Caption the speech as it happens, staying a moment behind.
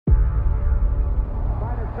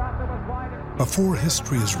Before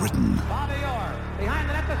history is written,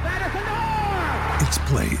 it's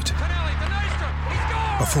played.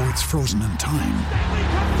 Before it's frozen in time,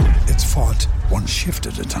 it's fought one shift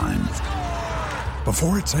at a time.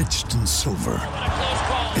 Before it's etched in silver,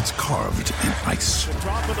 it's carved in ice.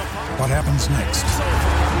 What happens next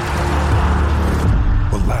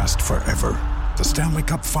will last forever. The Stanley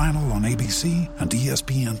Cup Final on ABC and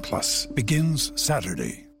ESPN Plus begins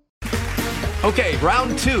Saturday. Okay,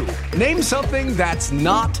 round two. Name something that's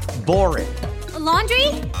not boring. A laundry?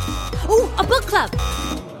 Ooh, a book club.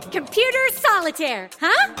 Computer solitaire,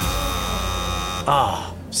 huh?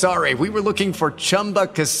 Ah, sorry, we were looking for Chumba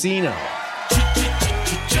Casino.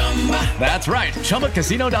 That's right,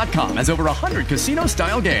 ChumbaCasino.com has over 100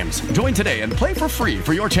 casino-style games. Join today and play for free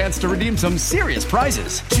for your chance to redeem some serious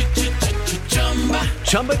prizes.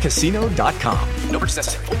 ChumbaCasino.com. No purchase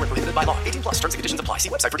necessary. Void where prohibited by law. 18 plus. Terms and conditions apply. See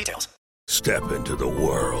website for details. Step into the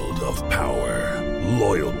world of power,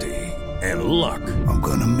 loyalty, and luck. I'm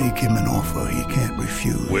gonna make him an offer he can't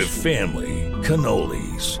refuse. With family,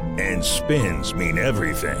 cannolis, and spins mean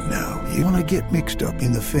everything. Now, you wanna get mixed up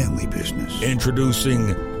in the family business. Introducing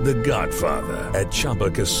The Godfather at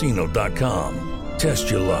ChumbaCasino.com.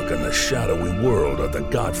 Test your luck in the shadowy world of The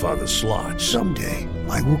Godfather slot. Someday,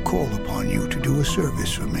 I will call upon you to do a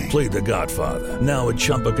service for me. Play The Godfather, now at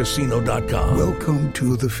ChumbaCasino.com. Welcome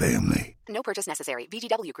to the family. No purchase necessary.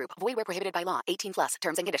 VGW Group. Void where prohibited by law. 18 plus.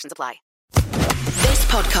 Terms and conditions apply. This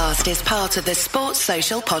podcast is part of the Sports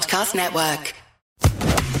Social Podcast Network.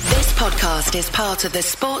 This podcast is part of the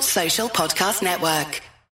Sports Social Podcast Network.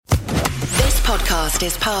 This podcast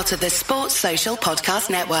is part of the Sports Social Podcast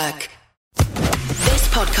Network. This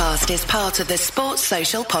podcast is part of the Sports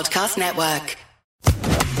Social Podcast Network.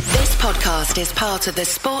 This podcast is part of the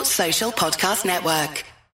Sports Social Podcast Network.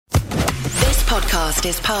 This podcast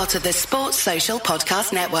is part of the Sports Social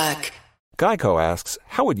Podcast Network. Geico asks,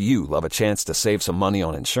 how would you love a chance to save some money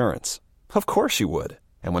on insurance? Of course you would.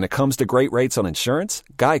 And when it comes to great rates on insurance,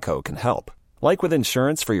 Geico can help. Like with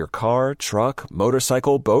insurance for your car, truck,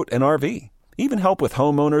 motorcycle, boat, and RV. Even help with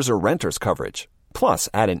homeowners or renters coverage. Plus,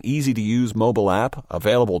 add an easy-to-use mobile app,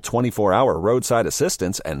 available 24-hour roadside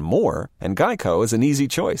assistance, and more, and Geico is an easy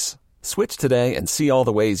choice. Switch today and see all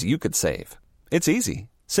the ways you could save. It's easy.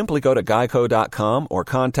 Simply go to geico.com or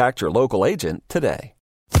contact your local agent today.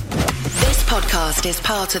 This podcast is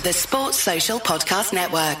part of the Sports Social Podcast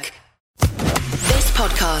Network. This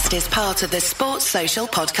podcast is part of the Sports Social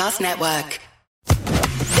Podcast Network.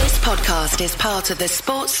 This podcast is part of the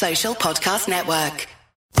Sports Social Podcast Network.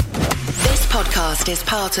 This podcast is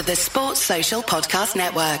part of the Sports Social Podcast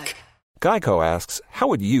Network. Geico asks, how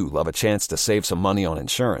would you love a chance to save some money on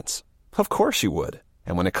insurance? Of course you would.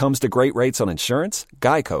 And when it comes to great rates on insurance,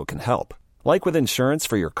 Geico can help. Like with insurance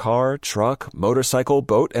for your car, truck, motorcycle,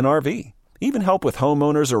 boat, and RV. Even help with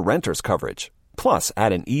homeowners or renters coverage. Plus,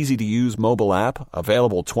 add an easy-to-use mobile app,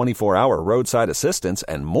 available 24-hour roadside assistance,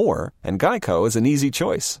 and more, and Geico is an easy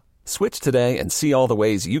choice. Switch today and see all the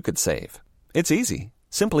ways you could save. It's easy.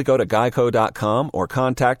 Simply go to geico.com or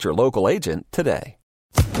contact your local agent today.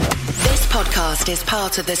 This podcast is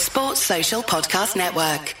part of the Sports Social Podcast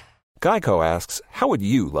Network. Geico asks, how would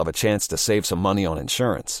you love a chance to save some money on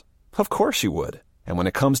insurance? Of course you would. And when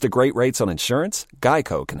it comes to great rates on insurance,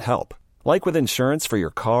 Geico can help. Like with insurance for your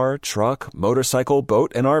car, truck, motorcycle,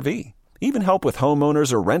 boat, and RV. Even help with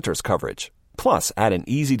homeowners or renters coverage. Plus, add an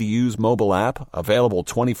easy-to-use mobile app, available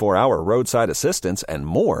 24-hour roadside assistance, and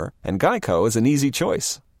more, and Geico is an easy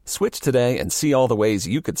choice. Switch today and see all the ways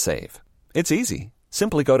you could save. It's easy.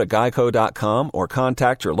 Simply go to geico.com or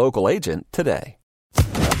contact your local agent today.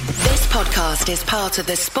 This podcast is part of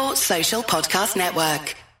the Sports Social Podcast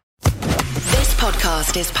Network. This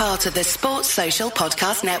podcast is part of the Sports Social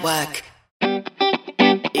Podcast Network.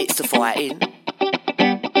 It's the fighting.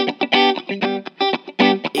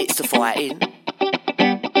 It's the fighting.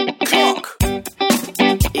 Clock.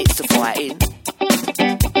 It's the fighting.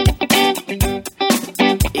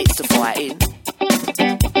 It's the fighting.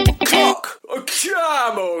 Clock.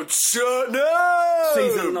 Come on, no.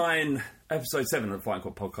 Season 9, episode 7 of the Fighting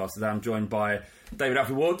Court podcast. Today I'm joined by David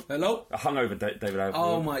Alfie Ward. Hello. A hungover David Alfie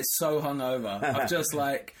Oh Ward. my, so hungover. I've just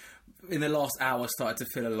in the last hour started to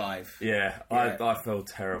feel alive. Yeah. I feel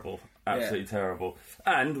terrible. Absolutely terrible.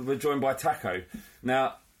 And we're joined by Taco.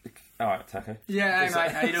 Now, alright, Taco. Yeah, hey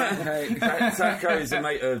mate, how you doing? Hey. Taco is a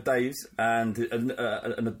mate of Dave's and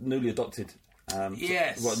a newly adopted.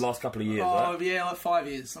 Yes. What, last couple of years, right? right? Yeah, like 5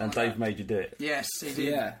 years. And Dave made you do it. Yes, he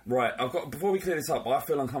did. Yeah. Right, before we clear this up, I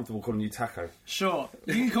feel uncomfortable calling you Taco. Sure.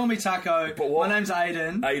 You can call me Taco. But what? My name's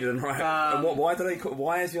Aiden. Aiden, right. And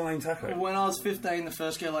why is your name Taco? When I was 15, the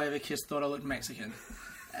first girl I ever kissed thought I looked Mexican.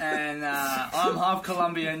 And I'm half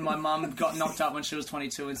Colombian. My mum got knocked up when she was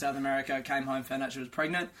 22 in South America, came home, found out she was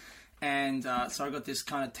pregnant. And so I got this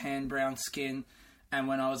kind of tan brown skin. And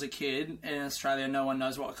when I was a kid in Australia, no one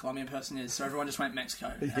knows what a Colombian person is, so everyone just went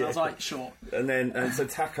Mexico. And I was like, sure. And so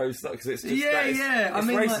taco stuff because it's just It's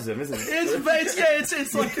racism, isn't it?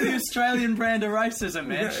 It's like the Australian brand of racism,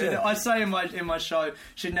 man. I say in my show,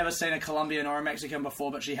 she'd never seen a Colombian or a Mexican before,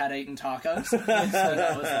 but she had eaten tacos. So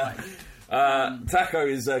that was like. Taco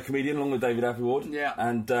is a comedian along with David Appleward. Yeah.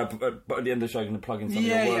 And but at the end of the show, I'm going to plug in some of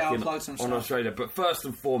your work I'll plug some on stuff. Australia. But first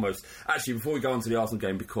and foremost, actually, before we go on to the Arsenal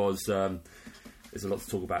game, because there's a lot to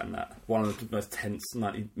talk about in that. One of the most tense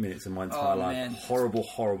 90 minutes of my entire life. Man.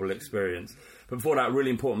 Horrible experience. But before that, a really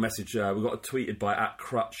important message. We got tweeted by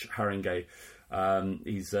 @Crutch Haringey.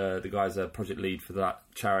 He's the guy's a project lead for that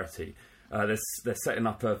charity. They're setting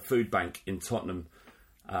up a food bank in Tottenham.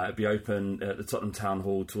 It'll be open at the Tottenham Town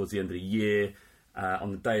Hall towards the end of the year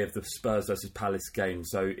on the day of the Spurs versus Palace game.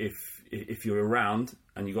 So if you're around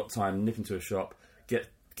and you've got time, nip into a shop, get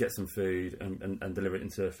some food and deliver it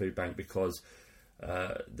into a food bank, because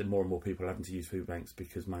the more and more people are having to use food banks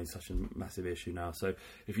because money's such a massive issue now. So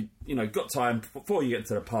if you got time before you get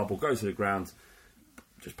to the pub or go to the ground,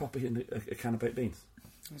 just pop it in a can of baked beans.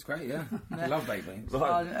 That's great, yeah. I love baked beans. They're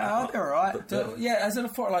alright. As an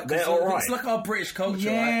like, they're alright. It's like our British culture.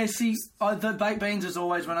 Yeah, right? see, the baked beans is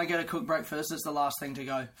always, when I get a cooked breakfast, it's the last thing to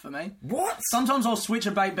go for me. What? Sometimes I'll switch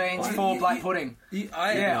a baked beans for black pudding.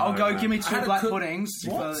 I'll go give me 2 black puddings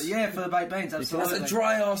for the baked beans. Absolutely. That's a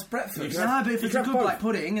dry ass breakfast. No, but if it's a good black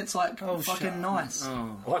pudding, it's like fucking nice.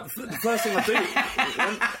 Like, the first thing I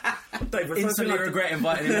do, Dave, instantly regret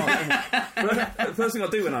inviting him on. The first thing I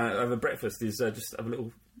do when I have a breakfast is just have a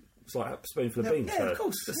little spoonful of beans. Yeah, of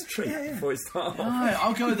course. Just a treat before it starts. No,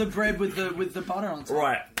 I'll go with the bread with the butter on top.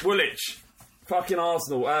 Right, Woolwich, fucking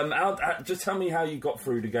Arsenal. Just tell me how you got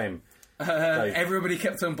through the game. Everybody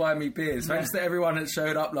kept on buying me beers. Thanks to everyone that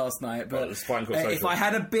showed up last night. But if I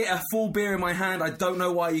had a full beer in my hand, I don't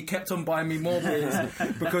know why you kept on buying me more beers,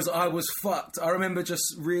 because I was fucked. I remember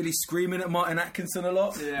just really screaming at Martin Atkinson a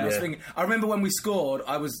lot. Yeah. I remember when we scored,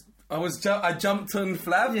 I jumped on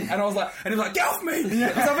Flav, and I was like, and he was like, get off me!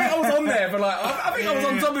 Because I think I was on there for I think I was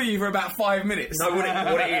on top of you for about 5 minutes. No, what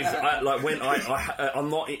it is, I'm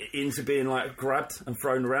not into being grabbed and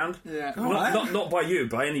thrown around. Yeah. Not by you,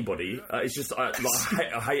 by anybody. It's just I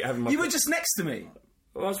hate having my. You were just next to me.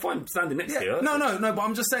 Well, I was fine standing next to you. No, but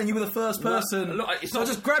I'm just saying you were the first person. I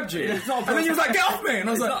just grabbed you. It's not and then you was like, get off me! And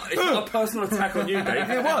I was it's not a personal attack on you, Dave.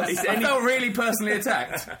 It was. I felt really personally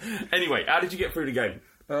attacked. Anyway, how did you get through the game?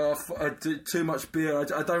 Too much beer.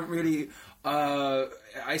 I don't really.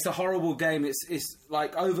 It's a horrible game. It's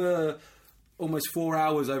like over almost 4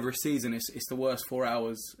 hours over a season. It's the worst 4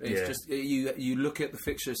 hours. It's just you look at the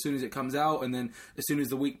fixture as soon as it comes out, and then as soon as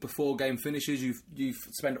the week before game finishes, you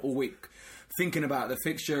spend all week thinking about the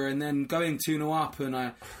fixture, and then going 2-0 up. And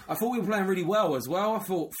I thought we were playing really well as well. I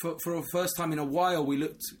thought for the first time in a while we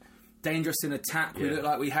looked dangerous in attack. We looked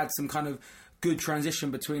like we had some kind of good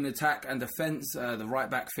transition between attack and defence. The right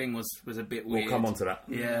back thing was a bit weird. We'll come on to that.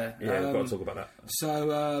 Yeah, we've got to talk about that.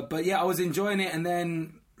 So, but yeah, I was enjoying it, and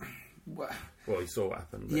then. Well, you saw what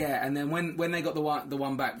happened. Yeah, and then when they got the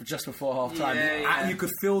one back just before half time, you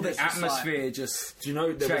could feel the atmosphere just. Do you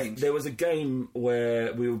know there was a game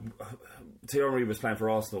where Thierry was playing for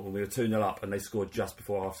Arsenal and we were 2-0 up, and they scored just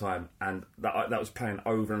before half time, and that was playing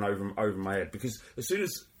over and over my head, because as soon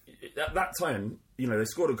as at that time, they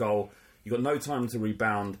scored a goal. You got no time to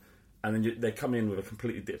rebound, and then they come in with a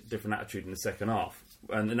completely different attitude in the second half,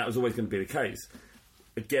 and that was always going to be the case.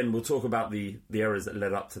 Again, we'll talk about the errors that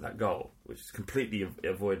led up to that goal, which is completely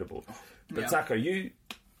avoidable. But Taco, you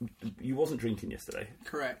wasn't drinking yesterday,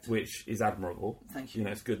 correct? Which is admirable. Thank you.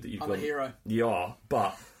 It's good that you've I'm a hero. You are,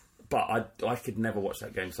 but I could never watch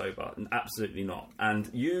that game sober, absolutely not. And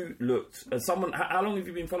you looked as someone. How long have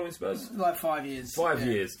you been following Spurs? Like 5 years. 5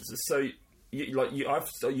 years. So.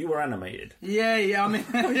 You were animated. Yeah. I mean,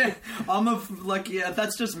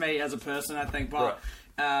 that's just me as a person, I think. But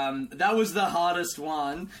that was the hardest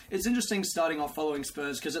one. It's interesting starting off following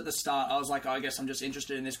Spurs, because at the start I was like, I guess I'm just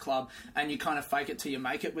interested in this club, and you kind of fake it till you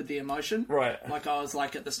make it with the emotion. Right. Like I was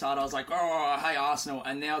like at the start I was like, oh, hey Arsenal,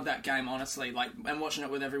 and now that game, honestly, and watching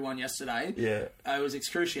it with everyone yesterday, it was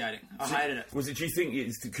excruciating. I hated it. Do you think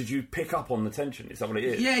could you pick up on the tension? Is that what it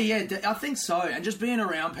is? Yeah, I think so. And just being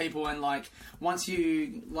around people, and once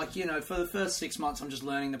you for the first 6 months I'm just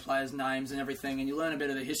learning the players' names and everything, and you learn a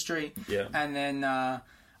bit of the history. Yeah. And then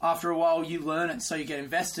after a while you learn it, so you get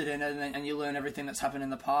invested in it, and you learn everything that's happened in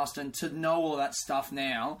the past, and to know all that stuff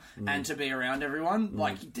now and to be around everyone.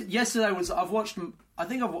 Yesterday I've watched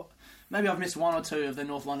maybe I've missed one or two of the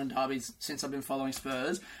North London derbies since I've been following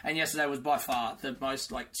Spurs, and yesterday was by far the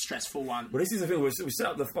most stressful one. Well, this is the thing. We set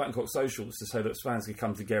up the Fighting Cock socials to say that fans can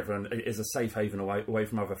come together and it is a safe haven away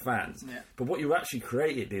from other fans. Yeah. But what you actually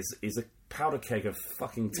created is a powder keg of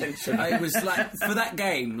fucking tension. It was for that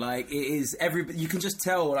game, it is you can just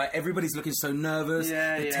tell, everybody's looking so nervous.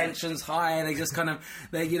 The tension's high, and they just kind of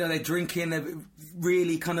they're drinking, they're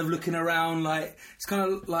really kind of looking around, it's kind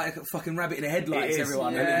of like a fucking rabbit in the headlights.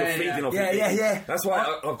 Everyone, and you're feeding off it. That's why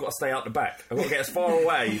I've got to stay out the back. I've got to get as far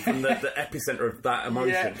away from the epicenter of that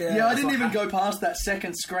emotion. I didn't even go past that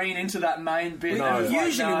second screen into that main bit.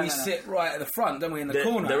 Usually we sit right at the front, don't we, in the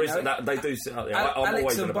corner? There is that, they do sit up there.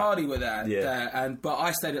 Alex and Bardi were there. But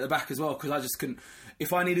I stayed at the back as well because I just couldn't.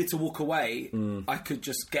 If I needed to walk away, I could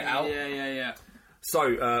just get out. Yeah.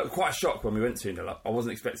 So quite a shock when we went 2-0 up. I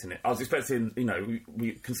wasn't expecting it. I was expecting,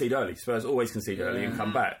 we concede early. Spurs always concede early and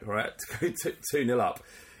come back, right? To go 2-0 up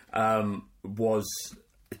was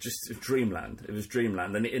just dreamland. It was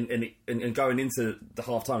dreamland, and going into the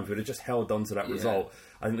half time, if we had just held on to that result,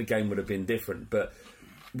 I think the game would have been different. But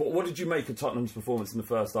what did you make of Tottenham's performance in the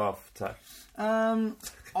first half, Tak?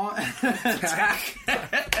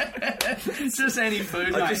 It's just any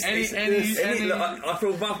food, mate. I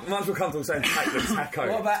feel much more comfortable saying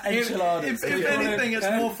taco. What about enchiladas? If anything, it's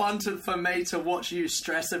more fun for me to watch you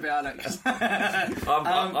stress about it.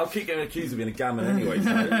 I'll keep getting accused of being a gammon anyway.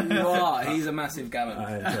 So. You are. He's a massive gammon.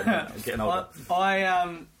 I'm getting older.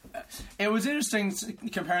 It was interesting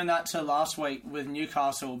comparing that to last week with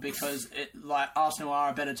Newcastle because Arsenal are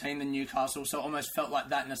a better team than Newcastle, so it almost felt like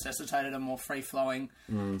that necessitated a more free-flowing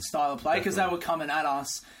style of play because they were coming at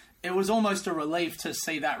us. It was almost a relief to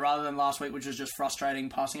see that rather than last week, which was just frustrating,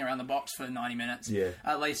 passing around the box for 90 minutes. Yeah.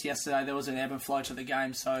 At least yesterday there was an ebb and flow to the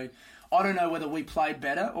game, so I don't know whether we played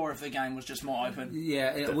better or if the game was just more open.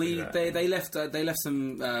 Yeah, they left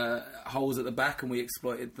some holes at the back, and we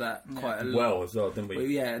exploited that quite a lot. Well, as well, didn't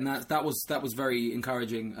we? Yeah, and that was very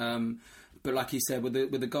encouraging. But like you said, with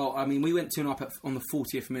the goal, I mean, we went 2-0 up on the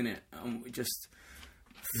 40th minute, and we just.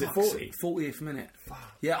 Is it 40? 40th minute.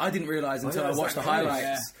 Yeah, I didn't realise until I watched the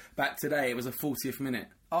highlights back today. It was a 40th minute.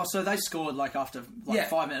 Oh, so they scored after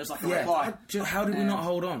 5 minutes, a reply. How did we not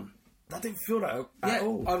hold on? I didn't feel that at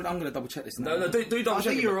all. I'm going to double check this now. No, do double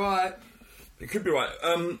check. I think you're right. It could be right.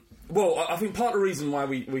 Well, I think part of the reason why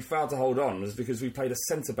we failed to hold on was because we played a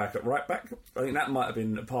centre back at right back. I think that might have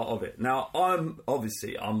been a part of it. Now, I'm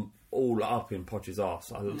all up in Poch's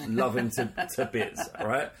arse. I love him to bits,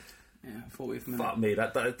 right? Yeah, 40th minute. Fuck me,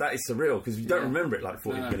 that is surreal because you don't remember it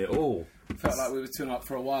 40th minute at all. Felt like we were 2-0 up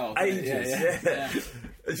for a while. Ages, yeah.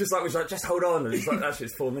 It's just like, just hold on. And it's like, actually,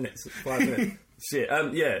 it's 4 minutes, 5 minutes. Shit.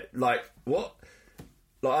 What?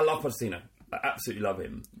 I love Pochettino. I absolutely love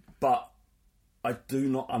him. But I do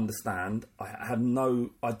not understand. I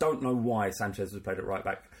don't know why Sanchez was played at right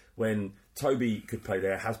back when Toby could play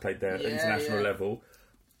there, has played there at international level.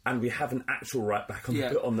 And we have an actual right back on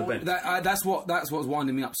the bench. That's what's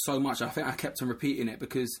winding me up so much. I think I kept on repeating it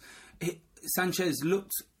because Sanchez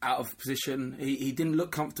looked out of position. He didn't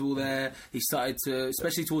look comfortable there. He started to,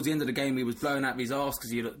 especially towards the end of the game, he was blowing out of his arse because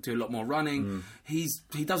he do a lot more running. He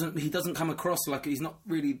doesn't come across like he's not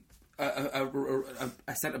really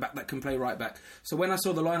a centre back that can play right back. So when I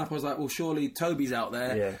saw the lineup, I was like, well, surely Toby's out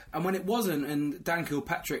there. Yeah. And when it wasn't, and Dan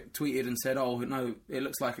Kilpatrick tweeted and said, oh no, it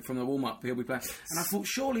looks like it from the warm up, he'll be playing. And I thought,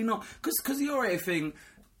 surely not, because the Aurier thing.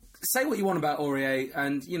 Say what you want about Aurier,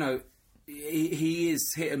 and he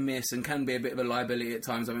is hit and miss and can be a bit of a liability at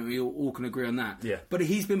times. I mean, we all can agree on that. Yeah. But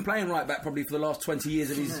he's been playing right back probably for the last 20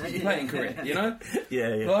 years of his playing career, you know? Yeah.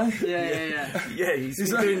 Right? Yeah, he's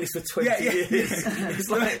been doing this for 20 years. It's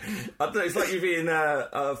like, I don't know, it's like you being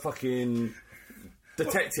a fucking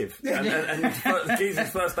detective. And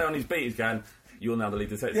Jesus' first day on his beat is going, you're now the lead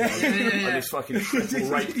detective. On this fucking triple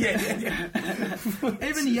rape.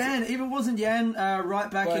 Even wasn't Jan right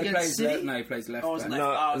back against City? No, he plays left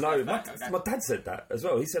back. My dad said that as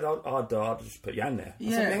well. He said, I'd just put Jan there. I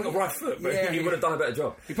said, he got right foot, but he would have done a better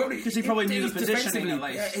job. He probably knew the positioning at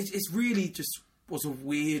least. It's really just was a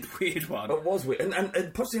weird one. It was weird. And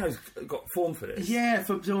Pochettino's got form for this. Yeah,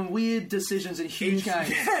 for doing weird decisions in huge games.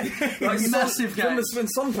 Yeah. Massive games. When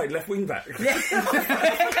Son played left wing back. Yeah.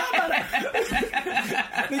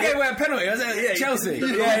 He gave away a penalty, wasn't it? Chelsea.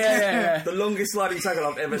 Yeah. The longest sliding tackle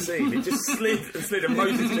I've ever seen. It just slid and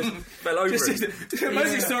Moses just fell over it.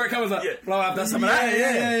 Moses saw it come and was like, well, I've done some of that.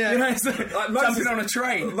 Yeah. You know, it's like Moses, jumping on a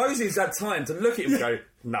train. Moses had time to look at him and go,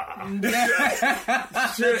 nah.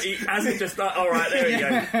 Sure, he hasn't just done, all right, there we go.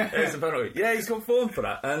 There's the penalty. Yeah, he's got form for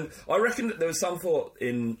that. And I reckon that there was some thought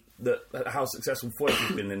in how successful Foyt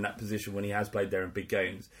has been in that position when he has played there in big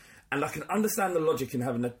games. And I can understand the logic in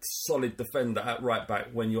having a solid defender at right back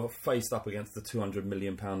when you're faced up against the £200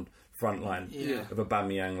 million front line of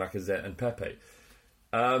Aubameyang, Lacazette and Pepe.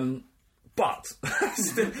 But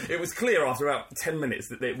it was clear after about 10 minutes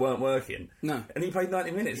that it weren't working. No. And he played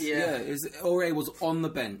 90 minutes. Yeah, Aurier was on the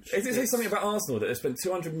bench. It did say something about Arsenal, that they spent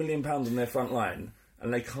 £200 million on their front line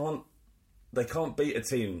and they can't beat a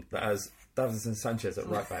team that has Davinson Sanchez at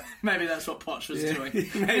right back. Maybe that's what Poch was doing.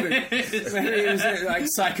 Maybe he was like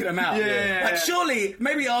psyching them out. Surely,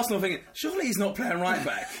 maybe Arsenal thinking, surely he's not playing right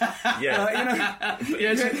back.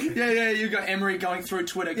 You've got Emery going through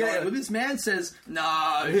Twitter going, well, this man says, no.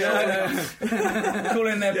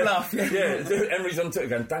 Calling their bluff. Emery's on Twitter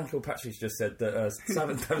going, Dan Kilpatrick's just said that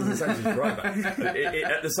Davinson Sanchez is right back.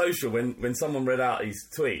 At the social, when someone read out his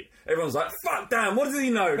tweet, everyone's like, fuck Dan, what does he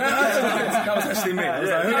know? That was actually me. I was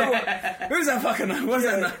like, who's that fucking know? What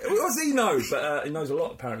does he know? But he knows a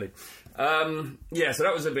lot, apparently. So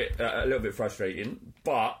that was a little bit frustrating.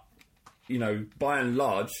 But, by and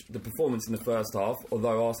large, the performance in the first half,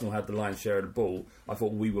 although Arsenal had the lion's share of the ball, I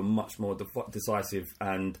thought we were much more decisive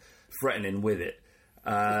and threatening with it.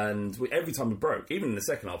 And every time we broke, even in the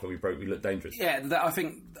second half when we broke, we looked dangerous. Yeah, I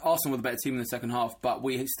think Arsenal were the better team in the second half, but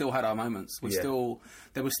we still had our moments.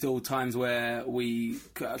 There were still times where we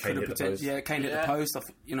could have potentially. Kane hit the post.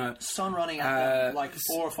 Son running at them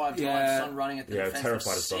 4 or 5 times. Son running at the defence.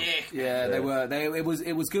 Terrified of Son. They were.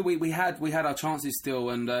 It was good. We had our chances still,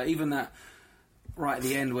 and even that right at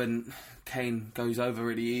the end when Kane goes over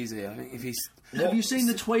really easy. I think if he's. Have you seen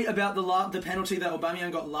the tweet about the penalty that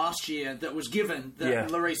Aubameyang got last year that was given, that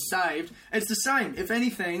Lloris saved? It's the same. If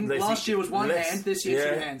anything, last year was one hand, this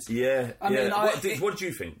year 2 hands. Yeah. I mean, what do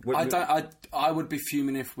you think? I would be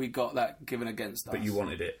fuming if we got that given against us. But you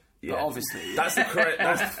wanted it. Yeah. But obviously, that's the correct.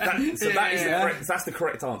 That's the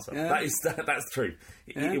correct answer. Yeah. That's true.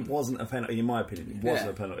 It wasn't a penalty, in my opinion. It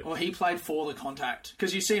wasn't a penalty. Well, he played for the contact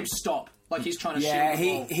because you see him stop, like he's trying to. Yeah,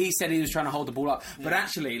 he said he was trying to hold the ball up, but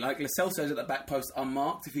actually, like Lo Celso's at the back post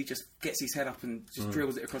unmarked. If he just gets his head up and just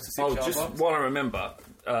drills it across the 6-yard box. Just while I remember,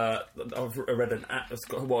 I've read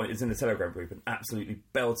it's in the Telegram group, an absolutely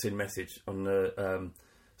belting message on the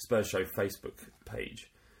Spurs Show Facebook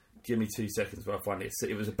page. Give me 2 seconds while I find it.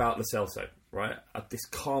 It was about Lo Celso, right? This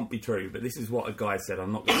can't be true, but this is what a guy said.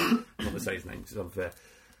 I'm not going to say his name because it's unfair.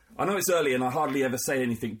 I know it's early and I hardly ever say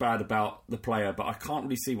anything bad about the player, but I can't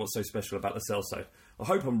really see what's so special about Lo Celso. I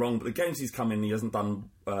hope I'm wrong, but the games he's come in, he hasn't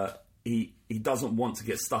done. He doesn't want to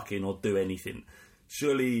get stuck in or do anything.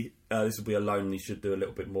 Surely this will be a loan and he should do a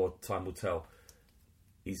little bit more. Time will tell.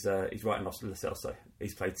 He's writing off Lo Celso.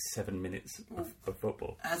 He's played 7 minutes of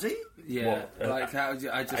football. Has he? Yeah.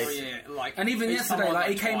 And even yesterday,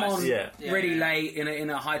 he came on really late in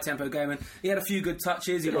a high tempo game, and he had a few good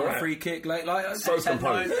touches. He got a free kick. So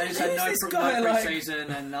composed. He's had no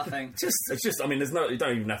pre-season and nothing. It's just. I mean, you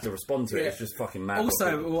don't even have to respond to it. It's just fucking mad.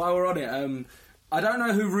 Also, while we're on it, I don't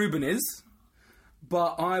know who Ruben is.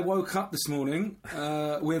 But I woke up this morning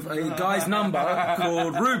with a guy's number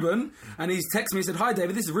called Ruben, and he's texted me and said, "Hi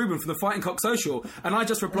David, this is Ruben from the Fighting Cock Social," and I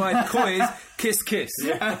just replied, "Coys, kiss, kiss."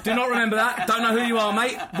 Yeah. Do not remember that. Don't know who you are,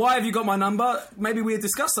 mate. Why have you got my number? Maybe we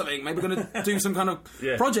discuss something. Maybe we're going to do some kind of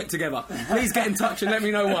project together. Please get in touch and let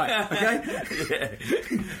me know why. Okay?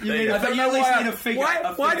 I don't know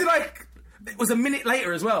why. Why did I? It was a minute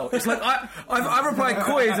later as well. It's like I replied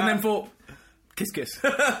Coys and then thought. Kiss, kiss.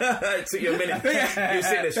 It took you a minute. You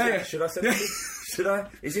sit there. Should I say this? Should I?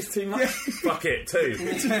 Is this too much? Fuck it, 2.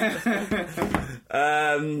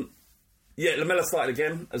 Lamela started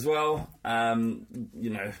again as well.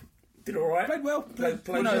 Did all right. Played well. What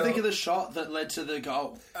do you think of the shot that led to the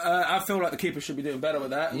goal? I feel like the keeper should be doing better with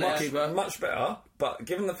that. Much better. But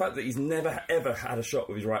given the fact that he's never ever had a shot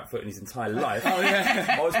with his right foot in his entire life,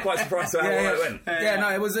 I was quite surprised at how well it went.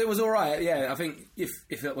 It was all right. Yeah, I think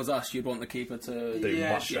if it was us, you'd want the keeper to do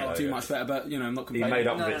much better. But I'm not complaining. He made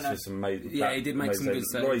up for it with some amazing. Yeah, he did make some good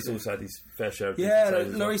saves. Lloris also had his fair share of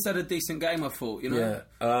Lloris had a decent game, I thought.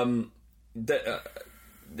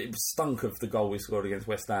 It stunk of the goal we scored against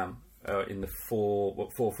West Ham. In the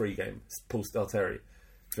 4-3 game, Paul Stalteri.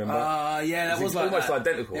 Do you remember? That was like almost that.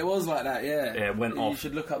 identical. It was like that, yeah. Yeah, it went off. You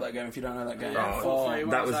should look up that game if you don't know that game.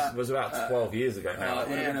 That was about 12 years ago now. It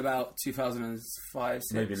would have been about 2005,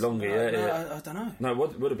 6. Maybe longer, I don't know. No,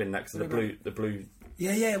 it would have been next to the blue.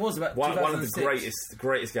 Yeah, it was about one of the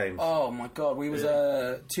greatest games. Oh my god, we was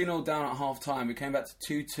 2-0 down at half time. We came back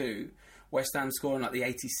to 2-2. West Ham scoring like the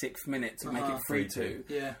 86th minute to make it 3-2.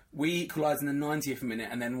 Yeah. We equalised in the 90th minute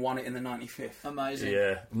and then won it in the 95th. Amazing.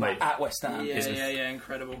 Yeah, mate. At West Ham. Yeah,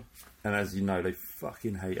 incredible. And as you know, they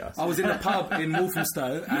fucking hate us. I was in the pub in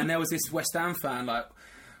Walthamstow and there was this West Ham fan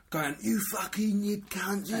going, you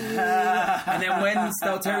can't do it. And then when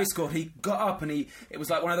Stalteri scored, he got up and it was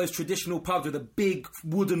like one of those traditional pubs with a big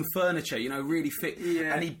wooden furniture, really thick.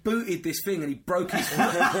 Yeah. And he booted this thing and he broke his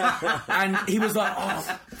foot. And he was like,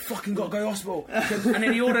 oh, fucking got to go to hospital. And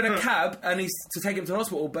then he ordered a cab and to take him to the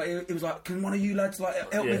hospital, but he was like, can one of you lads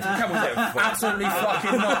help me to the cab? I was like, absolutely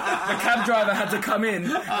fucking not. The cab driver had to come in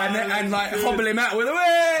and hobble him out with a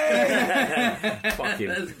way. Fucking.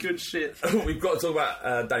 That's good shit. We've got to talk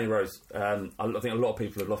about Danny Rose. I think a lot of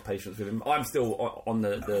people have lost patience with him. I'm still on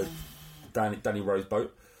the Danny Rose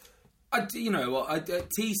boat.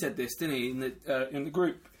 T said this, didn't he, in the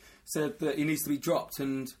group? Said that he needs to be dropped.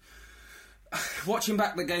 And watching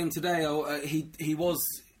back the game today, he was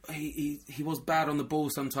bad on the ball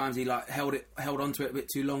sometimes. He held onto it a bit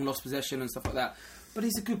too long, lost possession and stuff like that. But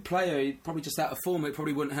he's a good player. He's probably just out of form. It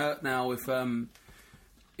probably wouldn't hurt now if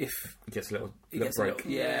he gets a little break.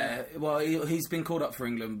 Well, he's been called up for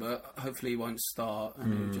England, but hopefully he won't start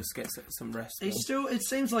and he'll just get some rest. It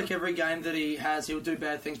seems like every game that he has, he'll do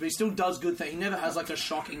bad things, but he still does good things. He never has a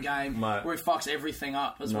shocking game where he fucks everything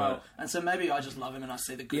up as well. And so maybe I just love him and I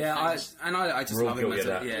see the good things. I just love him.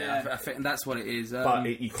 I think that's what it is.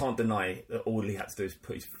 But you can't deny that all he had to do is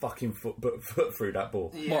put his fucking foot through that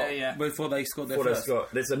ball. Before they scored their first.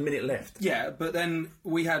 There's a minute left. Yeah, but then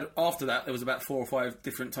we had, after that, there was about 4 or 5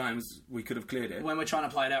 different times we could have cleared it. When we're trying to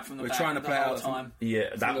play it out from the back. We're trying to play it out time.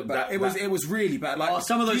 It was really bad.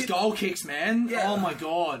 Some of those goal kicks, man. Yeah. Oh my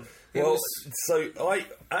god.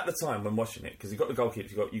 At the time when watching it, because you got the goal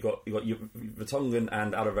kicks, you got Vertonghen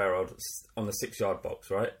and Alderweireld on the 6-yard box,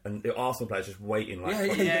 right? And the Arsenal players just waiting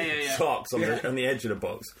sharks on the edge of the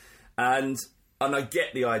box. And I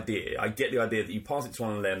get the idea. I get the idea that you pass it to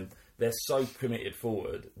one of them. They're so committed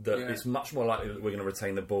forward that it's much more likely that we're going to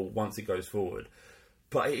retain the ball once it goes forward.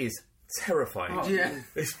 But it is terrifying.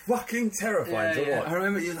 It's fucking terrifying to watch. I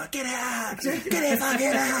remember you were like, get out! Get it, fucking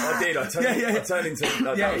out! I did. I turned into...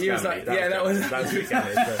 That was Vic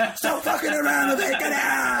Ellis. Stop fucking around with it, get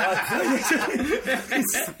out!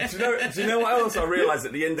 Do you know what else I realised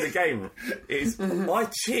at the end of the game? I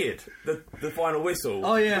cheered the final whistle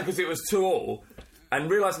because it was 2-2 and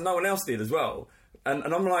realised no one else did as well.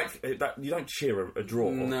 And I'm like, you don't cheer a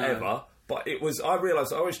draw ever. But I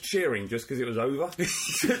realised I was cheering just because it was over.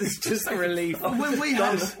 It's just a relief. When we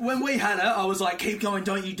had it, I was like, keep going,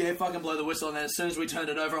 don't you dare fucking blow the whistle. And then as soon as we turned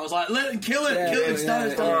it over, I was like, let it, kill it,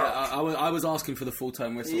 start. I was asking for the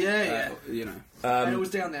full-time whistle. And it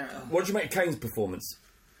was down there. What did you make of Kane's performance?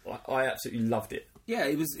 I absolutely loved it. Yeah,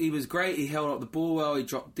 he was great. He held up the ball well. He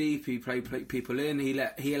dropped deep. He played people in.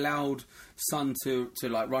 He allowed Son to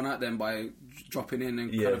run at them by dropping in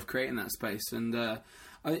and kind of creating that space. And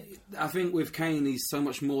I think with Kane, he's so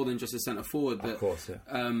much more than just a centre forward. That, of course,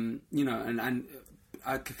 and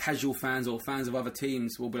casual fans or fans of other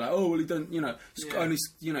teams will be like, oh well, he don't, only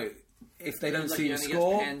if they don't see him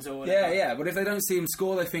score, but if they don't see him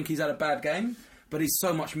score, they think he's had a bad game. But he's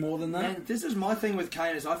so much more than that. Man, this is my thing with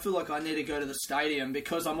Kane is I feel like I need to go to the stadium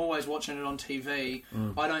because I'm always watching it on TV.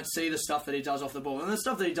 I don't see the stuff that he does off the ball. And the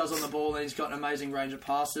stuff that he does on the ball, and he's got an amazing range of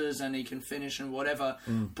passes and he can finish and whatever.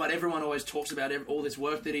 But everyone always talks about all this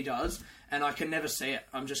work that he does, and I can never see it.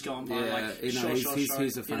 I'm just going by he's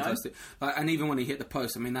a fantastic... and even when he hit the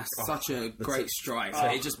post, I mean, that's such a great strike.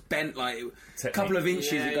 It just bent a couple of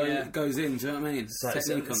inches, it goes in. Do you know what I mean?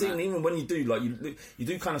 Technique on that. Even when you do, you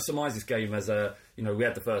do kind of surmise this game as a... we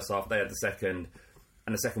had the first half, they had the second,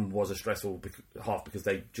 and the second was a stressful half because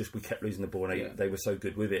we kept losing the ball and they were so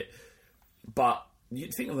good with it. But you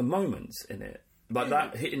think of the moments in it,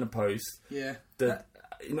 that hitting the post.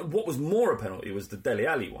 What was more a penalty was the Dele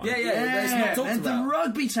Alli one. That's not talked and about. The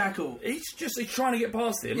rugby tackle. He's trying to get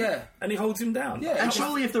past him, and he holds him down. And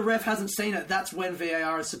surely if the ref hasn't seen it, that's when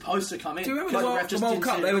VAR is supposed to come in. Do you remember the World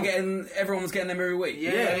Cup? Everyone was getting them every week.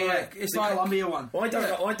 It's like Colombia one.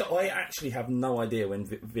 I actually have no idea when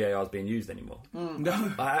VAR is being used anymore.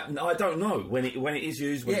 No, I don't know when it is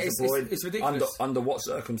used. When it's deployed. It's ridiculous. Under what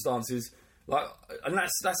circumstances? And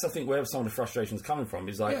that's I think where some of the frustration's coming from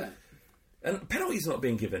is and penalties not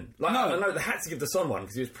being given. I know they had to give the Son one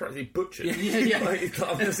because he was practically butchered.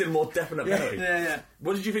 I've never seen a more definite penalty.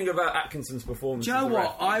 What did you think about Atkinson's performance? Do you know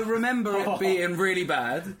what? I remember it being really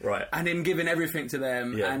bad, right? And him giving everything to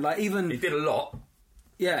them, and even he did a lot.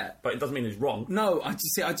 Yeah, but it doesn't mean he's wrong. No,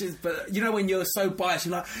 but when you're so biased,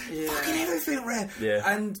 you're like fucking everything red.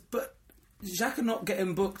 But Xhaka not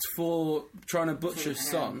getting booked for trying to butcher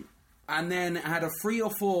Son. And then had 3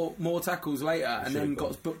 or 4 more tackles later, and then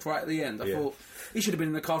got booked right at the end. I thought he should have been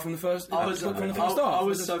in the car from the first. I was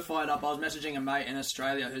so fired up. I was messaging a mate in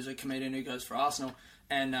Australia who's a comedian who goes for Arsenal,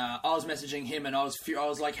 And I was messaging him, and I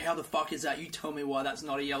was like, "How the fuck is that? You tell me why that's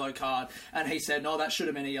not a yellow card." And he said, "No, that should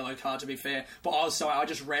have been a yellow card, to be fair." But I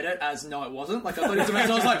just read it as no, it wasn't. Like I thought it was a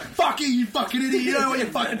message. I was like, "Fuck you fucking idiot! You know what you're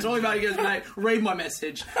fucking talking about?" He goes, "Mate, read my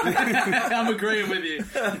message." I'm agreeing with you.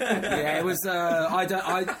 Yeah, it was.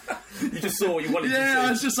 You just saw what you wanted to see. Yeah,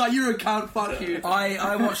 I was just like, "You're a cunt. Fuck you."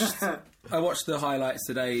 I watched the highlights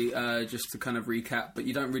today just to kind of recap, but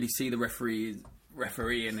you don't really see the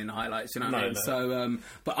refereeing in the highlights, you know what I mean? No. So,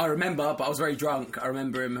 but I was very drunk. I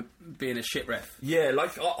remember him being a shit ref. Yeah,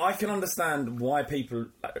 like I can understand why people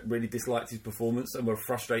really disliked his performance and were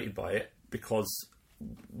frustrated by it, because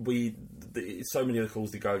so many of the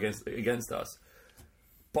calls did go against us.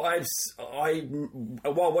 But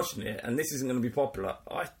while watching it, and this isn't going to be popular,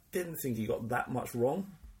 I didn't think he got that much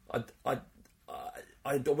wrong.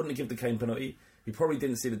 I wouldn't give the Kane penalty. He probably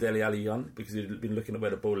didn't see the Dele Alli one because he'd been looking at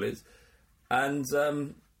where the ball is. And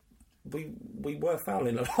we were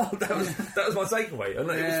fouling a lot. That was my takeaway. And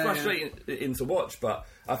it was frustrating to watch, but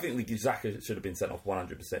I think Xhaka should have been sent off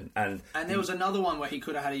 100%. And there was another one where he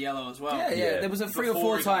could have had a yellow as well. Yeah. There was 3 or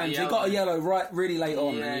 4 times he got a yellow really late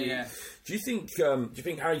on. Yeah. Do you think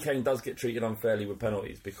Harry Kane does get treated unfairly with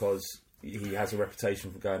penalties because he has a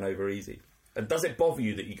reputation for going over easy? And does it bother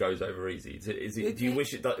you that he goes over easy? Do you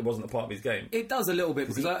wish it wasn't a part of his game? It does a little bit,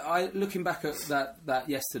 because I looking back at that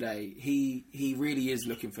yesterday, he really is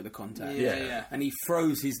looking for the contact. Yeah. And he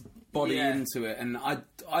throws his body into it, and I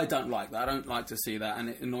don't like that. I don't like to see that, and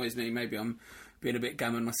it annoys me. Maybe I'm being a bit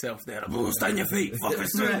gammon myself there. Stay on your feet,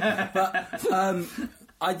 fuckers. But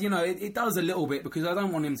it does a little bit, because I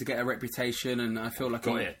don't want him to get a reputation, and I feel like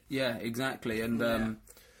yeah, exactly, and.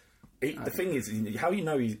 The thing is, how you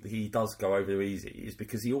know he does go over easy is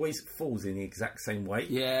because he always falls in the exact same way.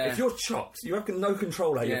 Yeah. If you're chopped, you have no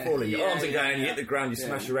control how you're falling. Your arms are going, you hit the ground, you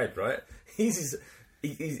smash your head, right? He's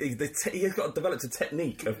got developed a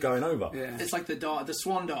technique of going over. Yeah. It's like the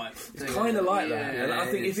swan dive. It's kind of like that. And I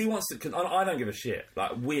think if he wants to, I don't give a shit.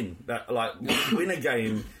 Win a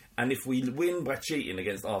game. And if we win by cheating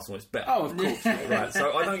against Arsenal, it's better. Oh, of course. Right,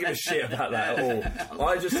 so I don't give a shit about that at all.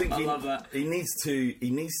 I just think he needs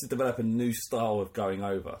to develop a new style of going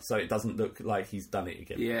over, so it doesn't look like he's done it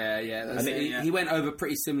again. Yeah. He went over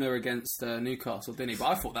pretty similar against Newcastle, didn't he? But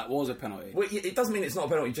I thought that was a penalty. Well, it doesn't mean it's not a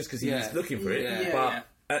penalty just because he's looking for it. But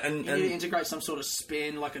you need to integrate some sort of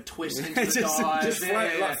spin, like a twist into the dive. Just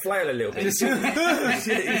flail a little bit.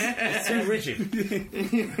 It's too rigid.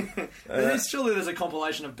 Surely there's a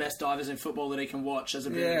compilation of best divers in football that he can watch as a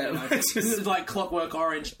bit. It's like Clockwork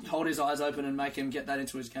Orange. Hold his eyes open and make him get that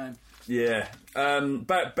into his game. Yeah.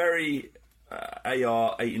 But Barry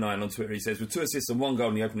AR89 on Twitter, he says, with 2 assists and 1 goal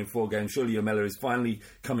in the opening 4 games, surely Lamela is finally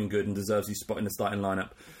coming good and deserves his spot in the starting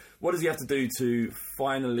lineup. What does he have to do to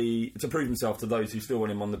prove himself to those who still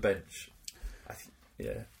want him on the bench? I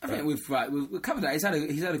think we've covered that.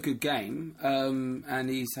 He's had a good game, and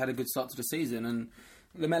he's had a good start to the season. And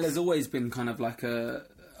Lamela's always been kind of like a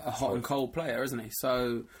hot and cold player, isn't he?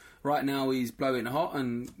 So right now he's blowing hot,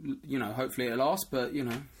 and hopefully it'll last. But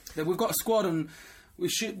we've got a squad, and we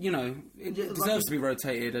should, it deserves to be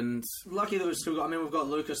rotated. And lucky that we've still got. We've got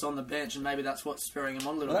Lucas on the bench, and maybe that's what's spurring him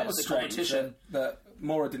on a little bit. That was the strange competition. That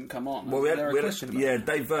Mora didn't come on. Well,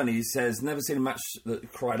 Dave Verney says never seen a match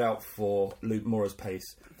that cried out for Luke Mora's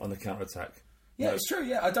pace on the counter attack. Yeah, it's true.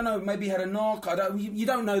 Yeah, I don't know. Maybe he had a knock. You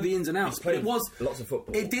don't know the ins and outs. But it was lots of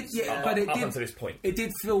football. It did. Yeah, but up until this point, it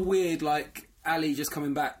did feel weird. Like Ali just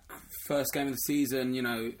coming back, first game of the season.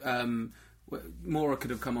 Mora could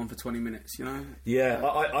have come on for 20 minutes. Yeah,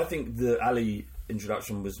 I think the Ali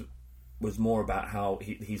introduction was more about how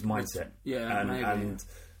his mindset. And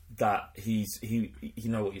that he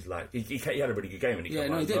know what he's like. He had a really good game. He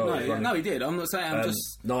did. He did. I'm not saying.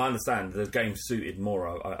 No, I understand. The game suited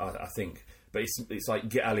Mora, I think. But it's like,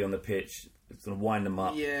 get Ali on the pitch. It's going to wind them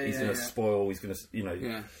up. He's going to spoil. He's going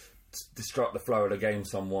to disrupt the flow of the game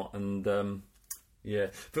somewhat. And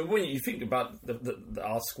but when you think about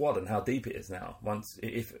our squad and how deep it is now,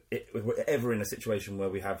 if we're ever in a situation where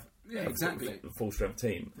we have a full strength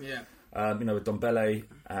team, with Dombele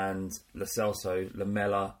and Lo Celso,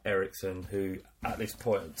 Lamela, Ericsson, who at this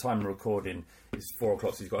point, time of recording, is 4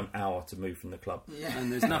 o'clock, so he's got an hour to move from the club. Yeah.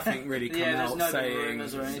 And there's nothing really come out no saying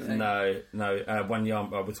rumours or anything. No.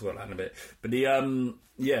 Wanyama, we'll talk about that in a bit. But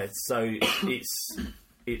so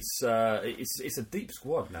it's a deep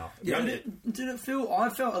squad now. Yeah. Did it feel? I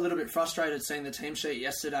felt a little bit frustrated seeing the team sheet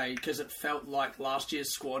yesterday because it felt like last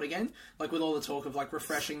year's squad again. Like with all the talk of like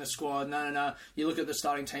refreshing the squad. No. You look at the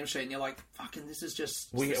starting team sheet and you're like, fucking, this is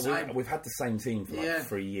just the same. We've had the same team for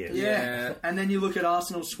 3 years. Yeah. And then you look at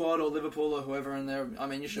Arsenal's squad or Liverpool or whoever, and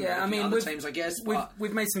you should other teams, I guess.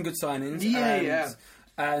 We've made some good signings.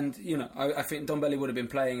 And, I think Dombele would have been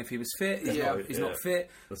playing if he was fit. He's not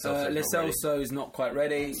fit. Lo Celso is not quite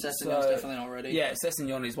ready. Sessegnon's definitely not ready. Yeah,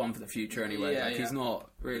 Sessegnon is one for the future anyway. He's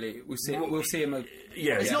not really... We'll see him...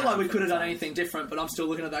 It's not like we could have done anything different, but I'm still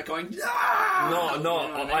looking at that going... I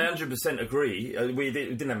 100% agree. We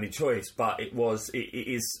didn't have any choice, but it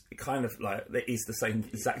is kind of like... It is the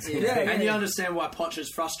exact same thing. And you understand why Poch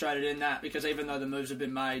is frustrated in that, because even though the moves have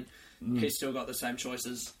been made, he's still got the same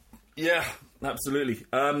choices. Yeah, absolutely.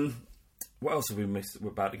 What else have we missed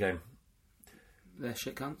about the game? They're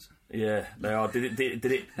shit cunts. Yeah, they are. Did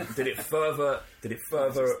it further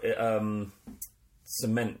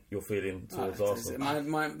cement your feeling towards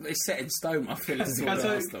Arsenal? It's set in stone. My feelings towards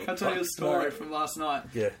Arsenal. Can I tell you a story from last night?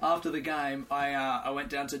 Yeah. After the game, I went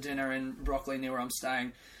down to dinner in Brockley near where I'm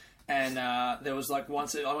staying. And there was I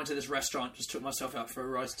went to this restaurant, just took myself out for a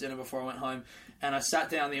roast dinner before I went home, and I sat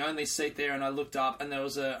down, the only seat there, and I looked up, and I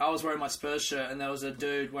was wearing my Spurs shirt, and there was a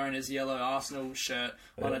dude wearing his yellow Arsenal shirt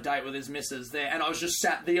on a date with his missus there, and I was just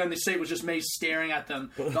the only seat was just me staring at them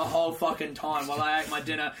the whole fucking time while I ate my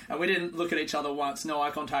dinner, and we didn't look at each other once, no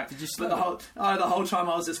eye contact. But the whole time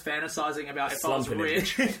I was just fantasising about if I was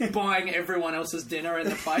rich, buying everyone else's dinner in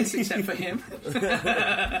the place except for him.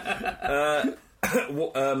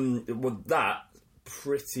 That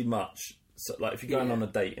pretty much. So, if you're going on a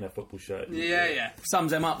date in a football shirt, sums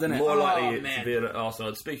them up, doesn't it? More likely to be at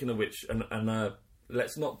Arsenal. Speaking of which, and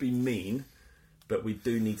let's not be mean, but we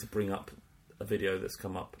do need to bring up a video that's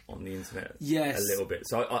come up on the internet a little bit.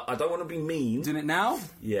 So I don't want to be mean. Doing it now?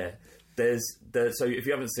 Yeah. So if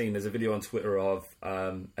you haven't seen, there's a video on Twitter of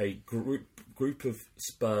a group of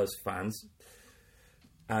Spurs fans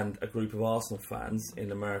and a group of Arsenal fans in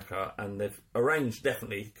America, and they've arranged,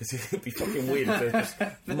 definitely, because it'd be fucking weird if they're just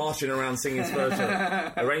marching around singing Spurs,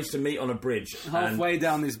 arranged to meet on a bridge. Halfway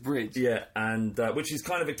down this bridge. Yeah, and which is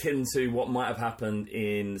kind of akin to what might have happened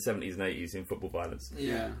in the 70s and 80s in football violence.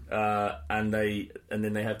 Yeah. And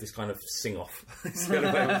then they have this kind of sing-off.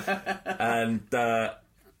 And...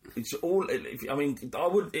 it's all.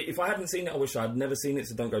 If I hadn't seen it, I wish I had never seen it.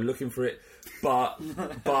 So don't go looking for it. But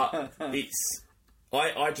it's.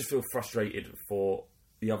 I just feel frustrated for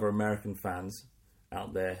the other American fans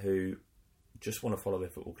out there who just want to follow their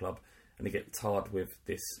football club, and they get tarred with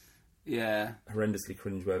this. Yeah. Horrendously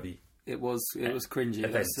cringeworthy. It was cringy.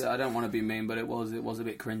 I don't want to be mean, but it was a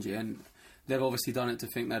bit cringy, and they've obviously done it to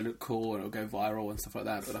think they look cool and it'll go viral and stuff like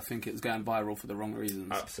that, but I think it's going viral for the wrong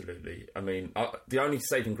reasons. Absolutely. I mean, the only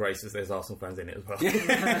saving grace is there's Arsenal fans in it as well.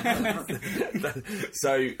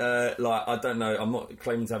 So, I don't know, I'm not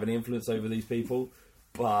claiming to have any influence over these people,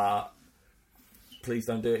 but please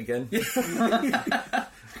don't do it again.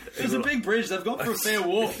 There's a big bridge. They've gone for a fair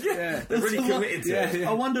walk. They're really committed to it.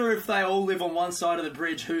 I wonder if they all live on one side of the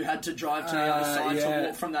bridge who had to drive to the other side to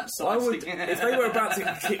walk from that side. If they were about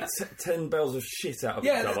to kick 10 bells of shit out of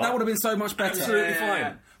each other... that would have been so much better. Absolutely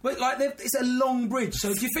fine. But it's a long bridge,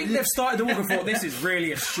 so do you think they've started the walk and thought, this is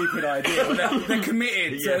really a stupid idea? They're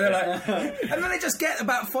committed, so they're like... And then they just get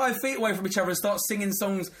about 5 feet away from each other and start singing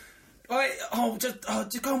songs... just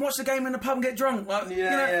go and watch the game in the pub and get drunk.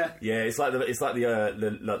 Yeah, it's like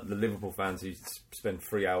the Liverpool fans who spend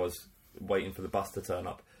 3 hours waiting for the bus to turn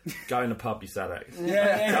up. Go in the pub, you sad eggs. Go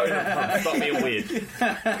in the pub, stop being weird.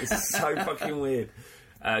 It's so fucking weird.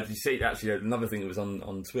 Did you see, actually, another thing that was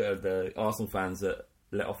on Twitter, the Arsenal fans that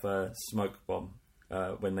let off a smoke bomb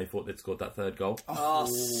when they thought they'd scored that third goal. Oh,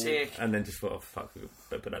 sick. And then just thought, oh, fuck,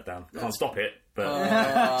 better put that down. Can't stop it,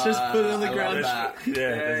 but... just put it on the ground.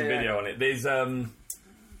 There's a video on it. There's,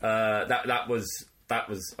 that was...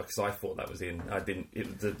 Because I thought that was in. I didn't...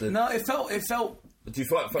 No, it felt... Do you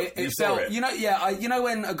felt it? You know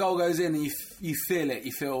when a goal goes in and you feel it,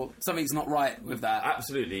 you feel something's not right with that.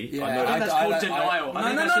 Absolutely. Yeah. I think that's called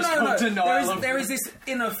denial. No. There is this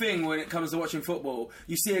inner thing when it comes to watching football.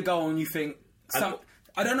 You see a goal and you think... I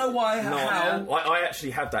don't know why. How. I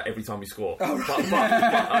actually have that every time we score. Oh, right.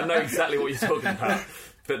 but I know exactly what you're talking about.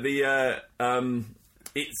 But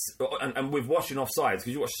it's and with watching offsides,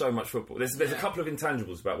 because you watch so much football. There's a couple of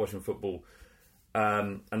intangibles about watching football,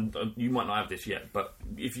 and you might not have this yet. But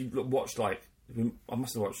if you watch I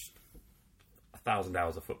must have watched 1,000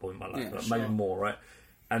 hours of football in my life, maybe more, right?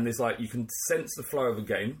 And there's you can sense the flow of a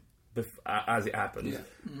game as it happens,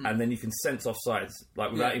 and then you can sense offsides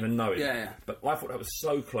without even knowing. But I thought that was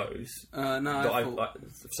so close. You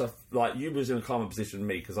was in a calmer position than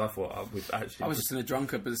me, because I thought we've actually... I was just in a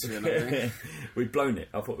drunker position. We'd blown it.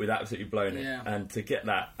 I thought we'd absolutely blown it. And to get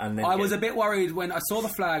that, and then... I was a bit worried when I saw the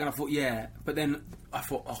flag and I thought, but then I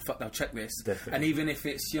thought, oh fuck, they'll check this. Definitely. And even if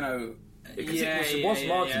it's, It was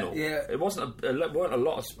marginal. Yeah. It weren't a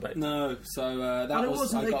lot of space. No, so that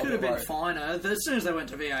wasn't. They could have been finer. As soon as they went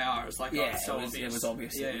to VAR, it was like, it was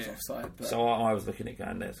obvious. It was offside. But... So I was looking at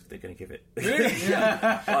going, they're going to give it. Really?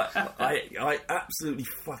 I absolutely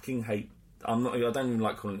fucking hate. I don't even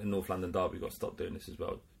like calling it the North London derby. We've got to stop doing this as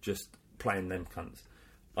well. Just playing them cunts.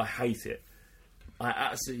 I hate it. I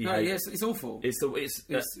absolutely hate it. It's awful. It's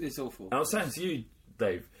awful. And I was saying to you,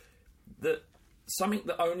 Dave, that something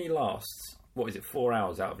that only lasts, 4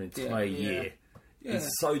 hours out of an entire year is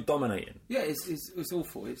so dominating. Yeah, it's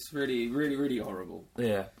awful. It's really, really, really horrible.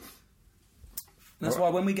 Yeah. That's why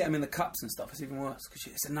when we get them in the cups and stuff, it's even worse because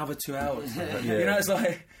it's another 2 hours. You know, it's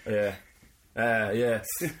like... Yeah. Yeah,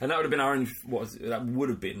 and that would have been our only. That would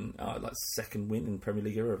have been like second win in Premier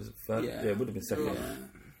League era. Was it third? Yeah, it would have been second.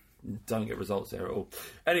 Yeah. Don't get results there at all.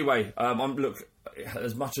 Anyway, look,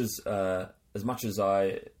 as much as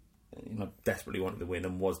I, desperately wanted to win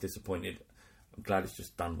and was disappointed, I'm glad it's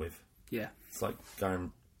just done with. Yeah, it's like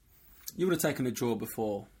going. You would have taken a draw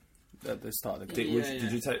before. At the start of the game. Would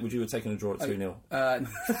you have taken a draw at 2-0?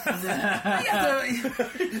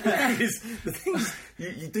 The thing is,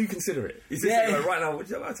 you do consider it. Is this like, right now, would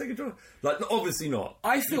you take a draw? Like, obviously not.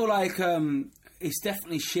 I feel like it's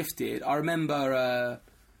definitely shifted. I remember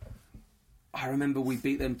we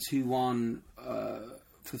beat them 2-1 for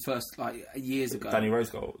the first, years ago. Danny Rose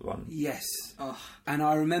goal one. Yes. And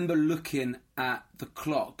I remember looking at the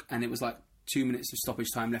clock and it was like 2 minutes of stoppage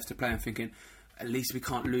time left to play and thinking... At least we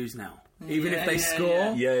can't lose now, even if they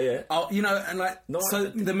score. Yeah.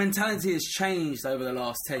 The mentality has changed over the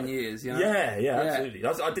last 10 years. You know? Yeah, absolutely.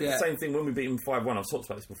 I did the same thing when we beat them 5-1. I've talked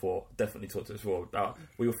about this before. Definitely talked about this before.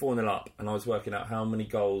 We were 4-0 up, and I was working out how many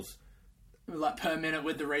goals, per minute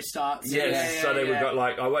with the restarts. Yes, so they would go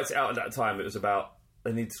I worked it out at that time. It was about.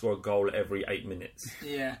 They need to score a goal every 8 minutes.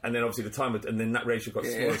 Yeah. And then obviously the time, and then that ratio got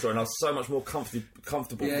smaller, and I was so much more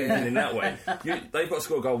comfortable thinking in that way. They've got to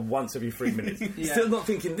score a goal once every 3 minutes. Still not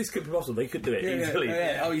thinking this could be possible. They could do it easily.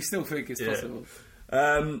 Oh, you still think it's possible.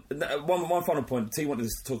 One final point. T wanted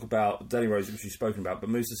us to talk about Danny Rose, which we've spoken about, but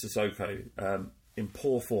Musa Sissoko, in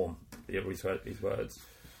poor form, he's heard his words.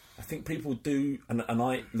 I think people do, and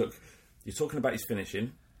I, look, you're talking about his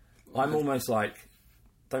finishing. I'm almost like...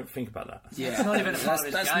 Don't think about that. Yeah, it's not even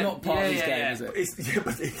that's not part of his game, is it?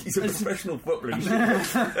 But he's a professional footballer.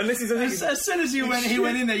 And this is as soon as he went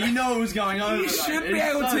in there, you know what was going on. He should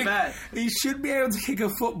be able to kick a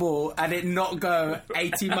football and it not go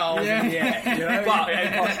 80 miles in the air. You know? But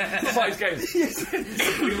his game.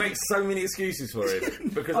 We make so many excuses for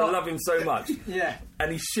him because I love him so much. Yeah, and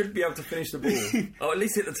he should be able to finish the ball, or at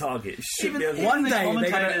least hit the target. One day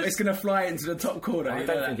it's going to fly into the top corner. I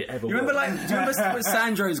don't think it ever will. Do you remember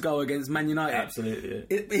Sandro's goal against Man United?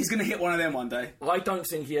 Absolutely. He's going to hit one of them one day. I don't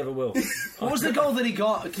think he ever will. What was the goal that he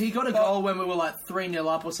got? He got a goal when we were 3-0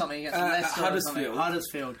 up or something against Leicester.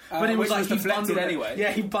 Huddersfield. But it was deflected anyway.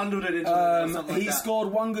 Yeah, he bundled it into he scored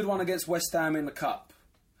one good one against West Ham in the Cup.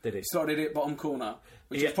 Did he? Slotted it bottom corner,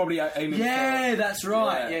 which is probably aiming for... Yeah, that's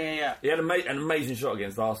right. Yeah. He had an amazing shot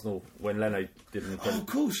against Arsenal when Leno did an incredible... Oh, of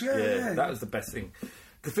course, yeah. That was the best thing.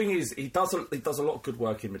 The thing is, he does a lot of good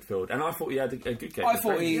work in midfield, and I thought he had a good game. I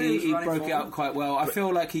thought he broke it up quite well. I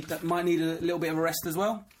feel like he might need a little bit of a rest as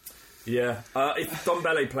well. Yeah. If Don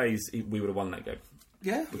Bele plays, we would have won that game.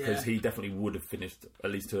 Yeah. Because he definitely would have finished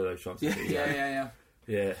at least 2 of those chances.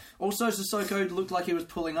 Yeah. Also, Sissoko looked like he was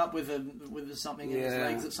pulling up with something in his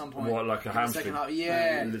legs at some point. What, like a hamstring?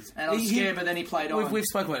 Yeah. And I was scared, but then he played on. We've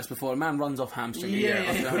spoken about this before. A man runs off hamstring.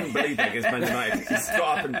 I couldn't believe that against Man United. He's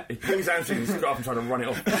got up and he pulled his hamstring and he's got up and tried to run it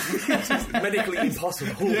off. It's medically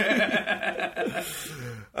impossible.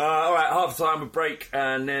 All right, half time, a break,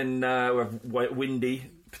 and then we have Windy.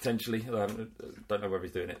 Potentially, don't know whether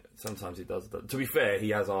he's doing it. Sometimes he does. To be fair, he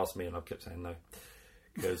has asked me, and I've kept saying no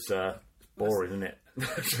because it's boring, isn't it?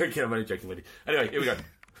 I'm only joking with you. Anyway, here we go.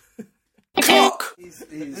 Clock. We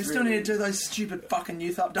still need to do those stupid fucking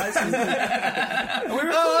youth updates. We're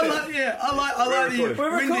recording.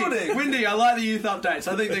 We're recording. Windy, I like the youth updates.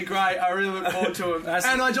 I think they're great. I really look forward to them.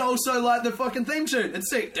 And I also like the fucking theme tune. It's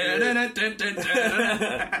sick.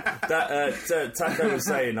 Taco was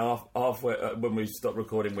saying halfway when we stopped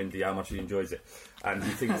recording Windy how much he enjoys it, and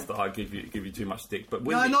he thinks that I give you too much stick. But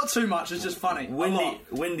Windy, no, not too much. It's just funny.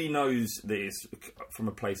 Windy knows this from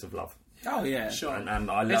a place of love. Oh yeah, sure. And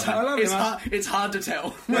I love him. It's hard to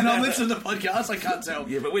tell when I'm listening to podcasts. I can't tell.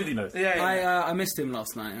 Yeah, but Windy knows. I missed him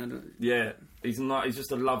last night. Yeah, he's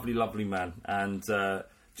just a lovely, lovely man, and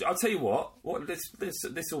I'll tell you what. This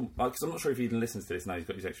will, because I'm not sure if he even listens to this now. He's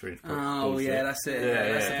got his extra inch. Oh yeah, that's it.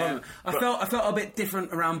 That's the problem. I felt a bit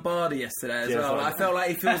different around Bardi yesterday as well. I felt like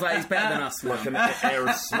he feels like he's better than us. Like an air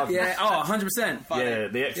of smugness. Yeah. 100%. Yeah,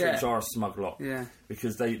 the extra inch are a smug lot. Yeah.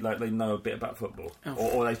 Because they know a bit about football,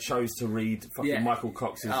 or they chose to read fucking Michael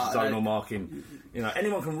Cox's zonal marking. You know,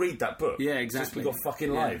 anyone can read that book. Yeah, exactly. Just we've got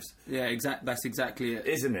fucking lives. Yeah, exactly. That's exactly it,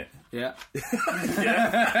 isn't it? Yeah.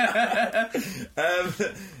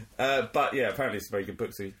 But yeah, apparently it's a very good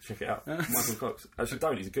book, so check it out. Michael Cox. Actually,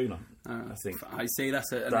 don't. He's a gooner. I think. I see.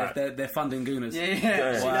 That's it. And they're funding gooners. Yeah.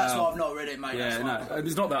 See, that's why I've not read it, mate. Yeah, no,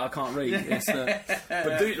 it's not that I can't read. It's,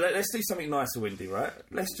 but let's do something nicer, Windy. Right?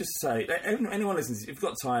 Let's just say, anyone listens. If you've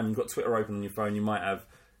got time, you've got Twitter open on your phone, you might have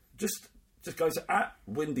just go to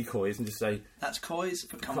 @WindyCoys and just say that's Coys.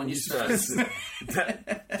 But come on, you Spurs.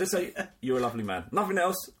 Just say you're a lovely man. Nothing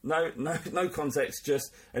else. No context.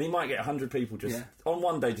 Just and he might get 100 people just on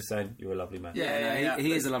one day just saying you're a lovely man.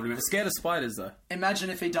 He is a lovely man. Scared of spiders though.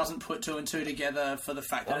 Imagine if he doesn't put 2 and 2 together for the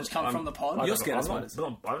fact that it's come from the pod. You're scared of spiders.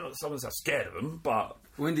 I'm not someone's scared of them, but.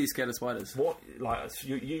 Windy's scared of spiders. What? Like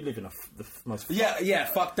you live in the most. Yeah.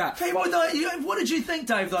 Fuck that. Hey, what did you think,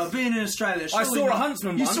 Dave? Though being in Australia, I saw a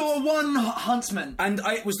huntsman. You saw one huntsman, and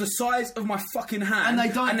it was the size of my fucking hand. And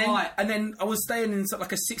they don't bite. And then I was staying in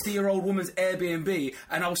like a 60-year-old woman's Airbnb,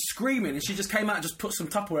 and I was screaming, and she just came out and just put some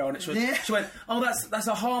Tupperware on it. She went, "Oh, that's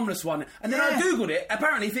a harmless one." And then I googled it.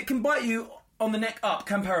 Apparently, if it can bite you on the neck up,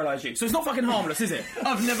 can paralyse you. So it's not fucking harmless, is it?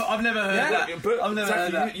 I've never heard that. But I've never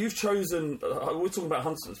heard that. You've chosen. We're talking about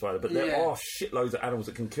huntsman spider, but there are shitloads of animals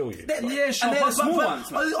that can kill you. Sure. And they're the small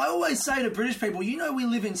ones. I always say to British people, we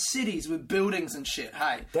live in cities with buildings and shit.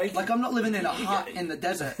 Hey, I'm not living in a hut in the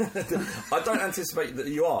desert. I don't anticipate that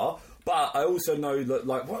you are, but I also know that,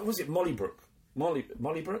 like, what was it, Mollybrook?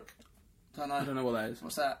 Mollybrook? I don't know what that is.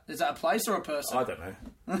 What's that? Is that a place or a person? I don't know.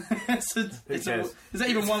 Is that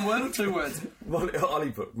even one word or 2 words?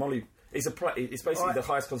 Mollybrook. It's basically the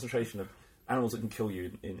highest concentration of animals that can kill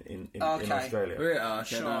you in Australia.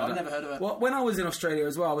 Sure, I've never heard of it. Well, when I was in Australia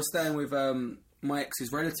as well, I was staying with my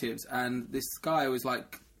ex's relatives, and this guy was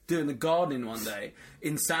like doing the gardening one day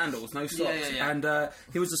in sandals, no socks, and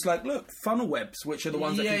he was just like, "Look, funnel webs, which are the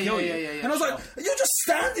ones that can kill you." And I was like, "You're just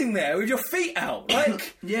standing there with your feet out,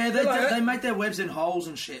 like." They make their webs in holes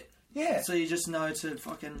and shit. Yeah. So you just know to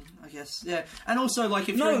fucking, I guess, and also like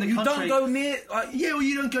if you're in the country, you don't go near.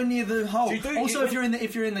 You don't go near the hole. Also, if you're in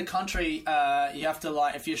the country, you have to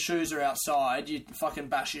like if your shoes are outside, you fucking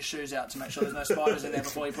bash your shoes out to make sure there's no spiders in there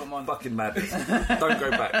before you put them on. Fucking madness. Don't go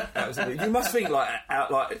back. Absolutely. You must think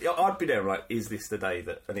I'd be there. Like, is this the day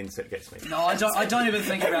that an insect gets me? No, I don't even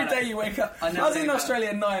think about it. Every day you wake up. I was in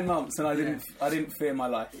Australia 9 months, and I didn't fear my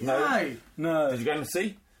life. No. Did you go in the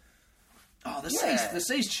sea? Oh, the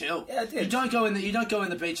sea's chill. Yeah, it did. You don't go in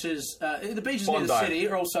the beaches. The beaches near the city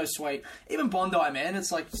are all so sweet. Even Bondi, man,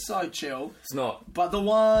 it's like so chill. It's not. But the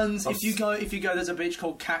ones if you go, there's a beach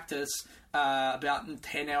called Cactus. About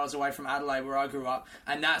 10 hours away from Adelaide where I grew up,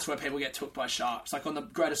 and that's where people get took by sharks. Like on the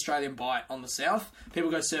Great Australian Bight on the south, people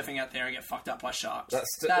go surfing out there and get fucked up by sharks.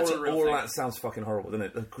 That's a real thing. That sounds fucking horrible,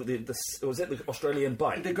 doesn't it? Was it the Australian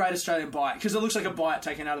Bight? The Great Australian Bight, because it looks like a bite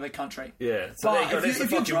taken out of the country. Yeah, so there's a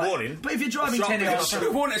fucking warning. But if you're driving 10 hours...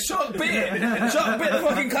 Shark bit the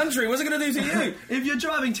fucking country, what's it going to do to you? If you're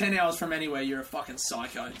driving 10 hours from anywhere, you're a fucking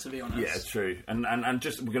psycho, to be honest. Yeah, true. And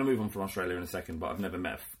just, we're going to move on from Australia in a second, but I've never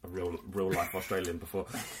met a real life Australian before.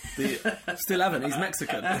 Still haven't. He's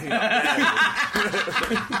Mexican.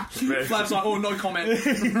 Flav's like, no comment.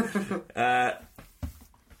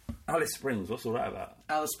 Alice Springs. What's all that about?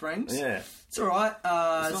 Alice Springs. Yeah, it's all right. It's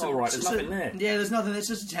not all right. There's nothing there. Yeah, there's nothing. It's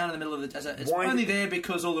just a town in the middle of the desert. It's only there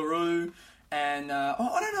because Uluru and I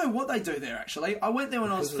don't know what they do there. Actually, I went there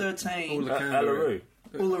when I was 13.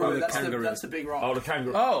 Uluru, that's the big rock. Oh, the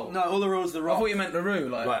kangaroo. Oh. No, Uluru is the rock. I thought you meant Larue.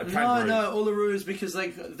 Like kangaroo. No, Uluru is because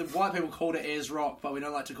the white people called it Ayers Rock, but we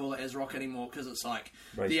don't like to call it Ayers Rock anymore because it's like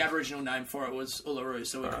the Aboriginal name for it was Uluru,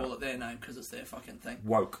 so we call it their name because it's their fucking thing.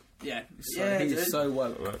 Woke. Yeah. He's so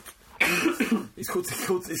woke.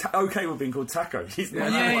 It's okay with being called Taco. He's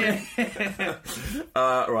not yeah.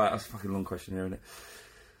 Right, that's a fucking long question here, isn't it?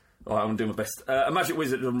 All right, I'm going to do my best. A Magic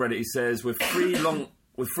Wizard on Reddit, he says, with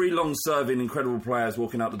three long-serving incredible players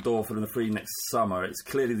walking out the door for the free next summer, it's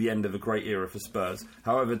clearly the end of a great era for Spurs.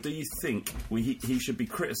 However, do you think he should be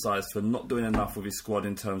criticised for not doing enough with his squad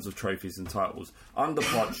in terms of trophies and titles? Under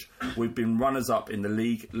Poch, we've been runners-up in the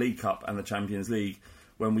League Cup and the Champions League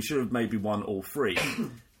when we should have maybe won all three.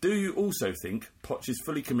 Do you also think Poch is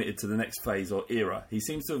fully committed to the next phase or era? He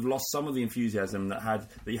seems to have lost some of the enthusiasm that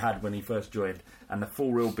he had when he first joined, and the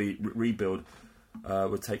full rebuild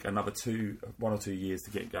would take another 1 or 2 years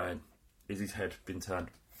to get going. Is his head been turned?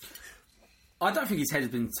 I don't think his head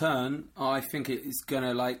has been turned. I think it's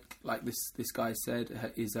gonna like this guy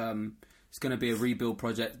said is it's gonna be a rebuild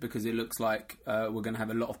project because it looks like we're gonna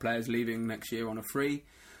have a lot of players leaving next year on a free.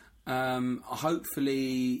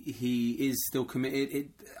 Hopefully he is still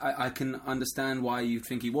committed. I can understand why you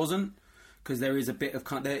think he wasn't, because there is a bit of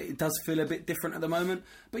it does feel a bit different at the moment,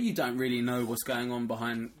 but you don't really know what's going on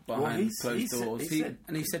behind closed doors. He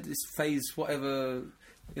said this phase whatever.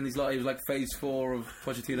 In his life, he was like phase 4 of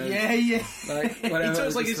Pochettino. Yeah. Like, he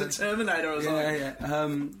talks like he's a Terminator or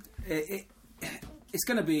something. Yeah. It's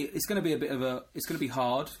going to be a bit of a. It's going to be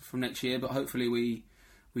hard from next year, but hopefully we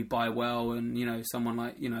buy well, and someone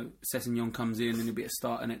like Sessegnon comes in and he'll be a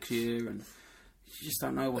starter next year, and you just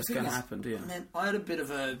don't know what's going to happen, do you? Man, I had a bit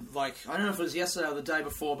of a I don't know if it was yesterday or the day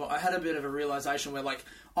before, but I had a bit of a realisation where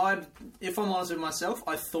if I'm honest with myself,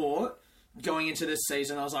 I thought. Going into this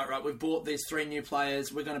season, I was like, right, we've bought these 3 new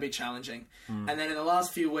players, we're going to be challenging. And then in the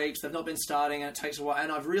last few weeks, they've not been starting, and it takes a while.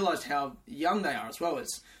 And I've realised how young they are as well.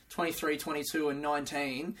 It's 23, 22 and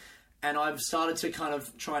 19. And I've started to kind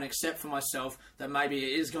of try and accept for myself that maybe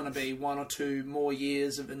it is going to be 1 or 2 more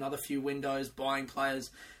years of another few windows, buying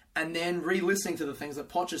players. And then re-listening to the things that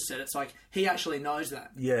Poch has said, it's like he actually knows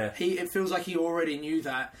that. Yeah. It feels like he already knew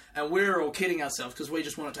that, and we're all kidding ourselves because we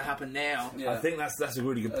just want it to happen now. Yeah. I think that's a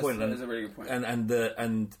really good point. That is a really good point. And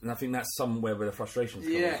I think that's somewhere where the frustration's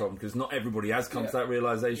coming from, because not everybody has come to that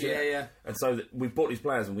realisation. Yeah. And so we've bought these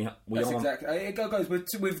players, and we that's exactly. It goes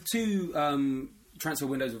with 2 transfer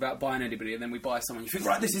windows without buying anybody, and then we buy someone. You think,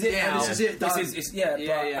 right, this is it. Yeah, this is it. This is But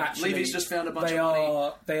actually, Levy's just found a bunch of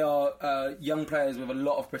money. They are young players with a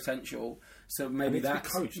lot of potential. So maybe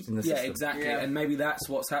that's coached in the system. Exactly. Yeah. And maybe that's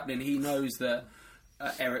what's happening. He knows that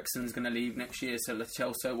Eriksen's going to leave next year, so Lo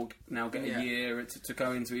Celso will now get a year to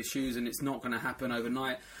go into his shoes, and it's not going to happen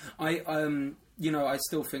overnight. I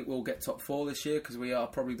still think we'll get top 4 this year because we are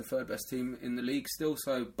probably the 3rd best team in the league still.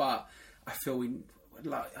 So, but I feel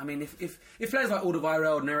if players like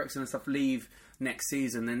Alderweireld and Eriksen and stuff leave next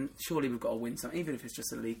season, then surely we've got to win something, even if it's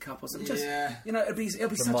just a League Cup or something. It'll be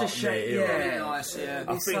such a shame. Nice. Yeah,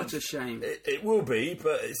 it'll be such a shame. It will be,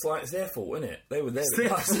 but it's their fault, isn't it? They were there.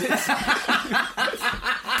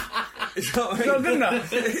 It's not good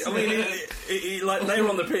enough. I mean, they were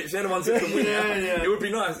on the pitch. They're the ones that can win. It would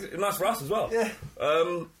be nice for us as well. Yeah.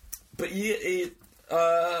 But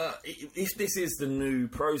if this is the new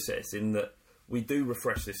process, in that we do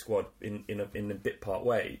refresh this squad in a bit part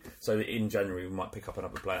way, so that in January we might pick up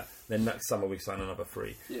another player. Then next summer we sign another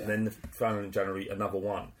 3. Yeah. Then the final in January another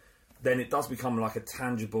 1. Then it does become like a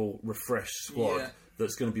tangible, refreshed squad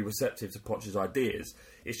that's going to be receptive to Poch's ideas.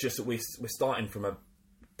 It's just that we're starting from a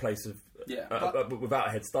place of without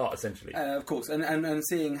a head start, essentially. Of course, and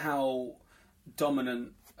seeing how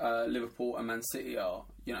dominant Liverpool and Man City are.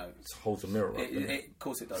 It holds a mirror up. Of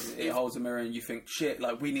course it does. It holds a mirror, and you think, shit,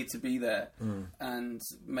 we need to be there, and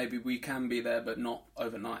maybe we can be there, but not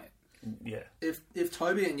overnight. Yeah. If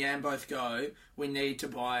Toby and Jan both go, we need to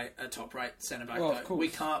buy a top rate centre back. Of course. We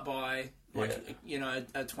can't buy a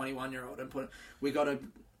 21-year-old and put. We got to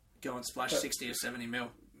go and splash 60 or 70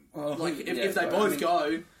 mil. Well, if they both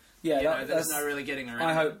go. Yeah, there's no really getting around.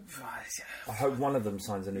 I hope one of them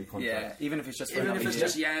signs a new contract. Yeah, even if it's just Jan,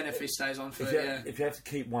 if he stays on for If you have to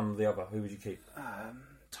keep one or the other, who would you keep?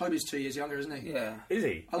 Toby's 2 years younger, isn't he? Yeah. Is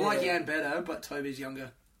he? I like Jan better, but Toby's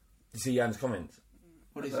younger. You see Jan's comments?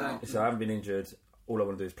 What is that? So I haven't been injured. All I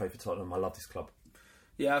want to do is play for Tottenham. I love this club.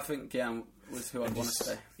 Yeah, I think Jan was who I'd want to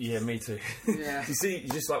stay. Yeah, me too. Yeah. You see,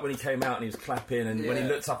 just like when he came out and he was clapping, and when he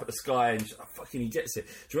looked up at the sky and he gets it.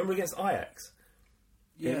 Do you remember against Ajax?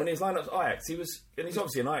 Yeah. When he was lined up to Ajax, he's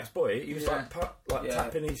obviously an Ajax boy. He was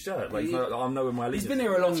tapping his shirt, I'm knowing my allegiance. He's been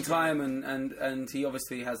here a long time, and he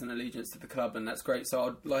obviously has an allegiance to the club, and that's great. So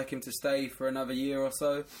I'd like him to stay for another year or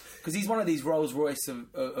so, because he's one of these Rolls Royce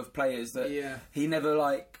of players that he never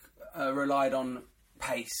relied on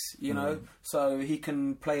pace, so he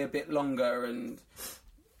can play a bit longer. And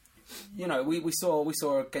we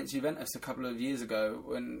saw against Juventus a couple of years ago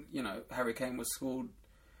when Harry Kane was scored.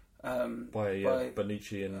 By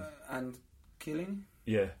Bonucci and Chiellini?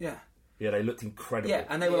 Yeah, they looked incredible. Yeah,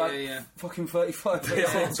 and they were fucking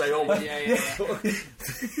 35. They all went.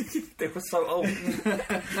 They were so old. He's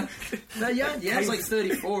like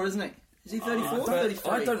 34, isn't he? Is he 34 or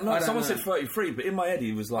 33? I don't know. Someone said 33, but in my head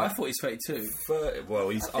he was like... I thought he's 32. 30, well,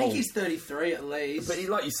 he's old. I think he's 33 at least. But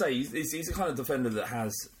like you say, he's the kind of defender that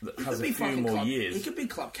has a few more years. He could be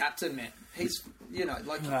club captain, man. He's,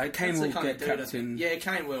 Kane will get captain. Yeah,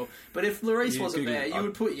 Kane will. But if Lloris wasn't there, you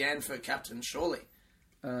would put Jan for captain, surely.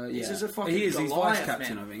 He's just a fucking Goliath, he's vice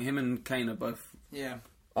captain, man. I think. Him and Kane are both Yeah.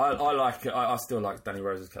 I like it. I still like Danny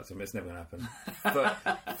Rose as captain, but it's never going to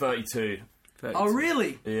happen. 32. Oh,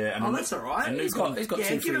 really? Yeah. And that's all right. He's got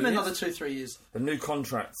give him another 2-3 years. A new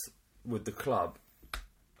contract with the club.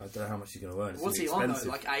 I don't know how much he's going to earn. What's he on, though?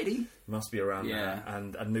 Like 80? He must be around there.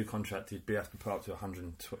 And a new contract, he'd have to put up to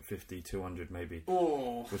 150, 200 maybe.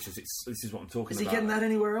 Oh. This is what I'm talking about. Is he getting that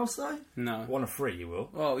anywhere else, though? No. On a free, he will.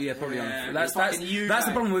 Oh, yeah, probably on a free. That's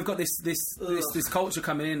the problem. We've got this culture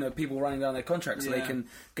coming in of people running down their contracts so they can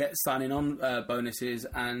get signing on bonuses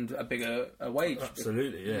and a bigger wage.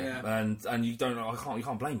 Absolutely, yeah. And you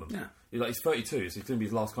can't blame him. Yeah. He's 32, so it's going to be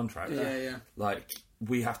his last contract. Yeah. Like,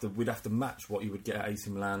 we'd have to match what you would get at AC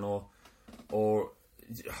Milan or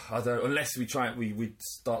I don't know, unless we start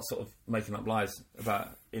sort of making up lies about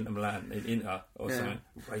Inter Milan, Inter or something.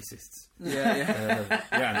 Racists. Yeah.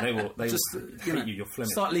 And they will just hate you're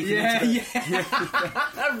Flemish. Start leaking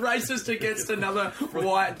Racist against another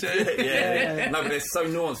white dude. No, but they're so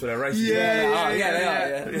nuanced with their racism. They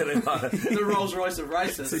are. The Rolls Royce of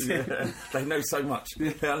racists. They know so much.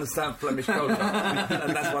 They understand Flemish culture,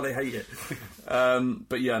 and that's why they hate it.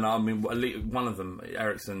 But yeah, no, I mean, one of them,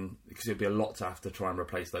 Ericsson, because it'd be a lot to have to try and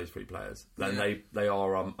replace those three players. And they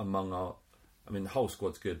are among our. I mean, the whole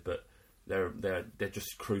squad's good, but they're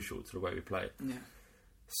just crucial to the way we play. Yeah.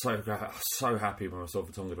 So happy when I saw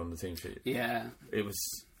Vertonghen on the team sheet. Yeah. It was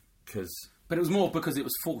because. But it was more because it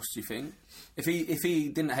was forced. You think if he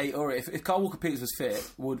didn't hate or if Kyle Walker-Peters was fit,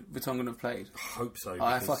 would Vertonghen have played? I hope so.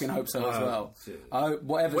 I fucking hope so as well.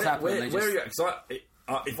 Whatever's happened. Where are you? Because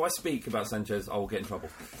if I speak about Sanchez, I will get in trouble.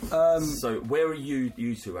 So where are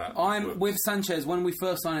you two at? I'm with Sanchez. When we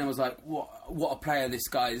first signed him, I was like, what a player this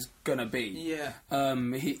guy is gonna be. Yeah.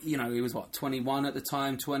 He was 21 at the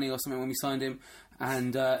time, 20 or something when we signed him,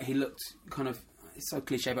 and he looked kind of. It's so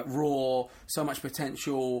cliche, but raw, so much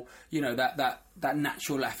potential. You know that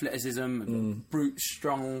natural athleticism, brute,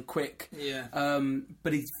 strong, quick. Yeah.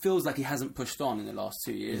 But he feels like he hasn't pushed on in the last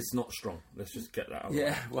 2 years. He's not strong. Let's just get that out.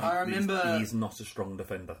 Yeah. Well, I remember he's not a strong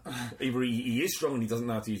defender. Either he is strong and he doesn't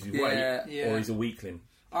know how to use his weight, or he's a weakling.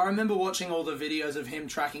 I remember watching all the videos of him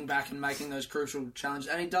tracking back and making those crucial challenges,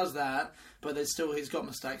 and he does that, but he's got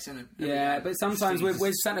mistakes in him. Yeah, but sometimes with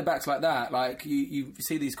centre backs like that, like you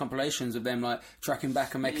see these compilations of them like tracking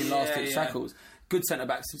back and making last ditch tackles. Good centre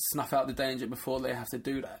backs snuff out the danger before they have to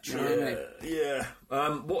do that. You know what I mean? Yeah.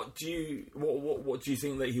 What do you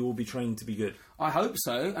think that he will be trained to be good? I hope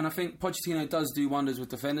so, and I think Pochettino does do wonders with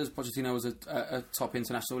defenders. Pochettino was a top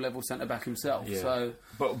international level centre back himself. Yeah. So,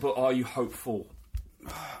 but are you hopeful?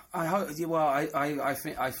 I hope. Well, I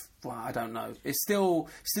think I don't know. It's still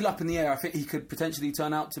up in the air. I think he could potentially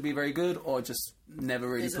turn out to be very good, or just never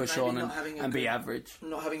really push on and be average.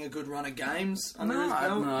 Not having a good run of games. I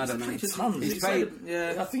don't know. He's played.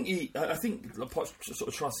 I think Poch sort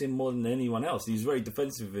of trusts him more than anyone else. He's very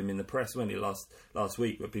defensive of him in the press, wasn't he, last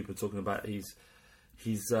week, where people were talking about his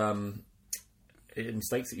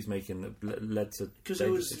mistakes that he's making that led to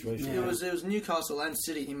dangerous situations. It was Newcastle and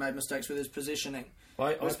City. He made mistakes with his positioning.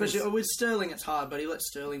 Especially with Sterling, it's hard, but he let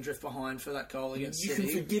Sterling drift behind for that goal against City. You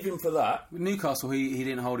can forgive him for that. With Newcastle, he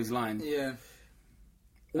didn't hold his line. Yeah.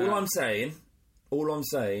 All I'm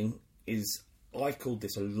saying is I called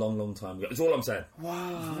this a long time ago. That's all I'm saying.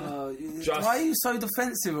 Wow. Why are you so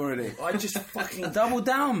defensive already? I just fucking double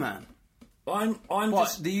down, man. I'm what?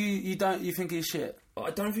 just. You think he's shit? I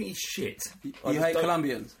don't think he's shit. You hate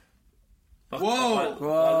Colombians? Whoa!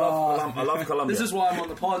 I love Colombia. This is why I'm on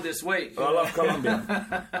the pod this week. I love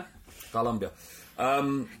Colombia. Colombia.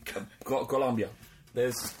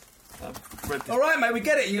 There's. All right, mate, we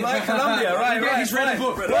get it. You like Colombia, right? He's read the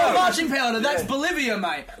book. Marching powder. That's Bolivia,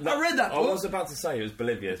 mate. I read that book. I was about to say it was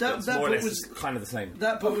Bolivia. That more or less was kind of the same.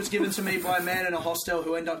 That book was given to me by a man in a hostel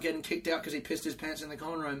who ended up getting kicked out because he pissed his pants in the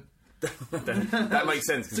common room. That makes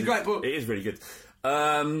sense. It's a great book. It is really good.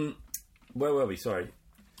 Where were we? Sorry.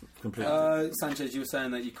 Completely. Sanchez, you were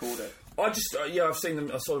saying that you called it. I've seen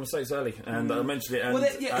them. I saw the mistakes early, and I mentioned it.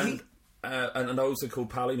 And I also called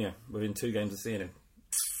Paulinho within 2 games of seeing him.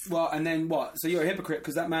 Well, and then what? So you're a hypocrite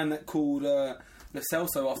because that man that called Lo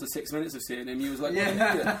Celso after 6 minutes of seeing him, you was like, you're right.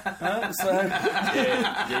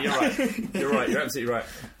 You're right. You're absolutely right.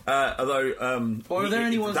 Although, are there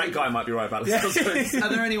any ones that guy might be right about Lo Celso. Are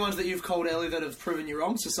there any ones that you've called early that have proven you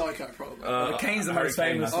wrong? Sissoko, probably. Kane's the most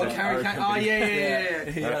famous. Harry Kane. Oh,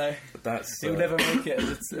 yeah. He'll never make it.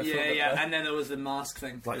 Yeah. And then there was the mask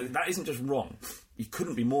thing. Like, that isn't just wrong. You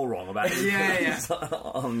couldn't be more wrong about it. Yeah.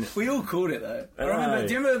 We all called it though. I remember.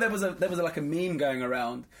 Do you remember there was like a meme going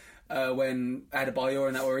around when Adebayor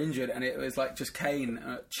and that were injured, and it was like just Kane,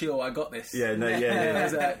 chill, I got this. Yeah, no,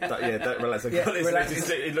 don't relax, I got this.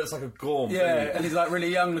 It looks like a gorm. Yeah, and he's like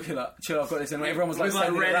really young, looking like, chill, I've got this. And everyone was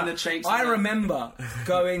like red in the cheeks. I remember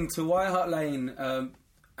going to White Hart Lane.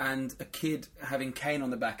 And a kid having Kane on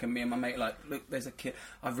the back, and me and my mate like, look, there's a kid.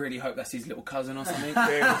 I really hope that's his little cousin or something.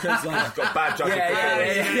 Because like, got bad judgment.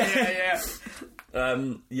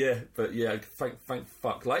 Yeah. But thank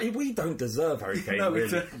fuck. Like, we don't deserve Harry Kane, no,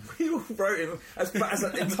 really. We all wrote him as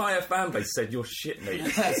an entire fan base said, "You're shit, mate."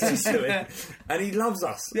 And he loves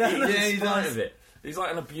us. He's fine of it. He's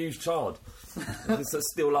like an abused child that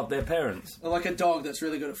still love their parents. Or like a dog that's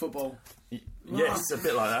really good at football. Yes, a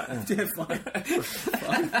bit like that.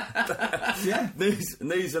 Yeah,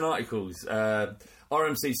 News and articles.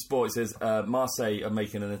 RMC Sport says Marseille are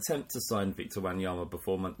making an attempt to sign Victor Wanyama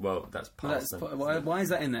before... that's past. Why is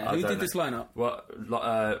that in there? Who did this lineup? Well,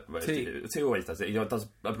 T always does it. He does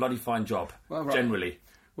a bloody fine job, generally.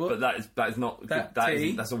 Well, but that is not...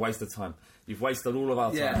 That's a waste of time. You've wasted all of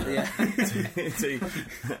our time.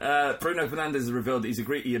 Bruno Fernandes has revealed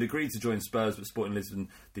that he had agreed to join Spurs, but Sporting Lisbon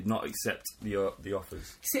did not accept the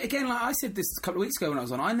offers. See, again, like I said this a couple of weeks ago when I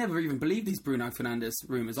was on, I never even believed these Bruno Fernandes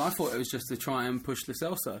rumours. I thought it was just to try and push Lo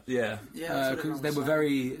Celso. Because they were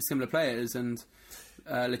very similar players, and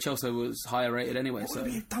Lo Celso was higher rated anyway. What would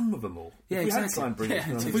we have done with them all? Yeah, if we exactly. had signed Bruno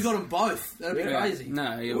Fernandes. If we got them both, that'd be crazy.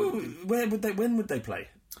 No, when would they play?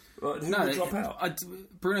 Who would drop out?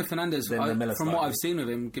 Bruno Fernandes, from what I've seen of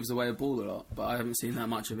him, gives away a ball a lot, but I haven't seen that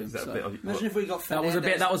much of him. Imagine if we got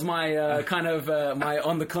Fernandes. That was my kind of my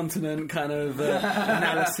on the continent kind of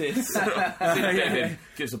analysis.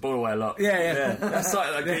 Gives the ball away a lot. Yeah. That's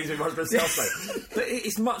like geezer much better self. But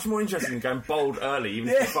it's much more interesting going bold early, even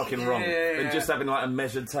if you're fucking wrong, than just having like a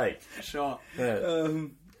measured take. Sure.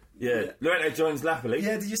 Lorente joins Napoli.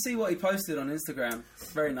 Yeah, did you see what he posted on Instagram?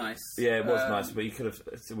 Very nice. Yeah, it was nice, but you could have...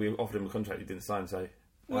 We offered him a contract he didn't sign, so...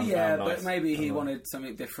 Well, yeah, but maybe he wanted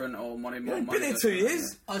something different or wanted more money. Been here 2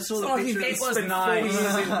 years. I saw the picture. It was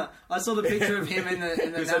nice. I saw the picture of him in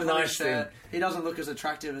the Napoli nice shirt. He doesn't look as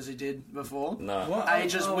attractive as he did before. No.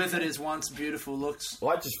 Ages withered his once beautiful looks.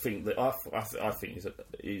 Well, I just think that I think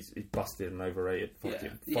he's busted and overrated. Fuck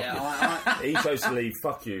him. He chose to leave.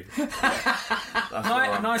 Fuck you.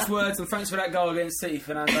 Nice words, and thanks for that goal against City,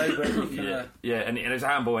 Fernando. But and it was a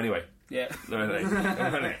handball anyway. Yeah.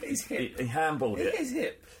 He's hip. He handballed it. It is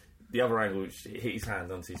hip. The other angle, he hit his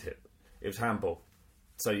hand onto his hip. It was handball.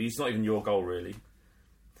 So it's not even your goal, really.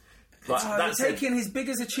 But that's taking his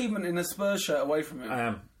biggest achievement in a Spurs shirt away from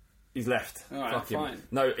him. He's left. All right, fuck fine. him.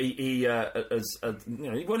 No, he he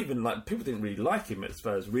wasn't even like... People didn't really like him at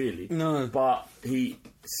Spurs, really. No. But he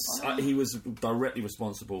was directly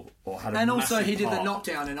responsible or had a and massive also he did part. the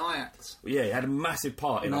knockdown in Ajax. Yeah, he had a massive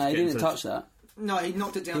part in us. No, he didn't touch that. No, he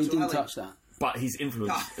knocked it down He to didn't Ali. touch that. But his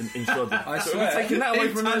influence ensured that... I swear. We're taking that away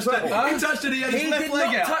from him as well. He touched it, he had his left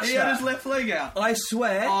leg out. He had his left leg out. I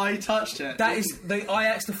swear. I touched it. That is, the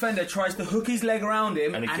Ajax defender tries to hook his leg around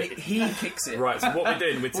him and he kicks it. Right, so what we're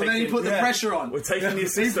doing, we're taking... then you put the pressure on. We're taking the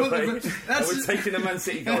assist away. And we're taking the Man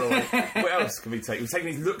City goal away. What else can we take? We're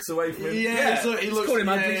taking his looks away from him. He looks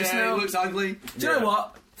ugly just now. He looks ugly. Do you know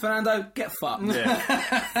what? Fernando, get fucked. Yeah.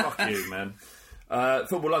 Fuck you, man.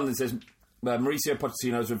 Football London says... Mauricio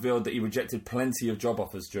Pochettino has revealed that he rejected plenty of job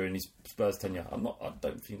offers during his Spurs tenure. I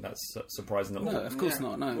don't think that's surprising at all. No, of course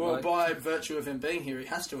not. No. Well, by virtue of him being here, he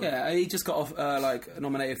has to. Yeah, he just got off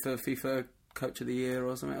nominated for FIFA Coach of the Year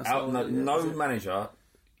or something. No manager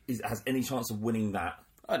has any chance of winning that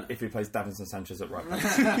if he plays Davinson Sanchez at right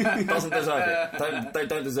back. Doesn't deserve it. They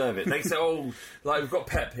don't deserve it. They say, we've got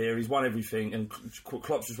Pep here. He's won everything, and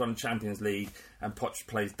Klopp's just won the Champions League, and Poch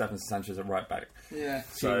plays Davinson Sanchez at right back. Yeah.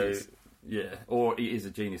 So. Genius. Yeah, or he is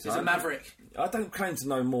a genius. He's a maverick. I don't claim to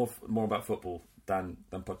know more about football than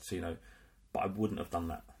Pochettino, but I wouldn't have done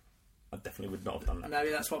that. I definitely would not have done that.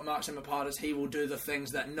 Maybe that's what marks him apart, is he will do the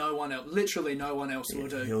things that literally no one else will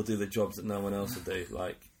do. He'll do the jobs that no one else will do,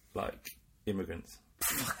 like immigrants.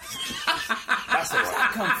 That's all right. Where's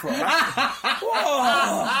that come from?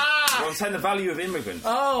 Well, I'm saying the value of immigrants.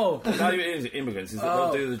 The value of immigrants is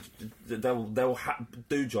that they'll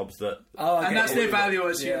do jobs that. And that's their value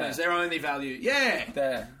as humans. Their only value. Yeah.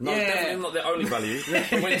 Definitely not their only value.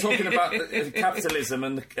 When you're talking about capitalism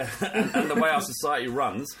and the way our society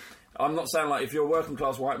runs. I'm not saying if you're a working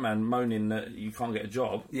class white man moaning that you can't get a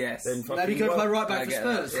job. Yes. Then maybe go play right back for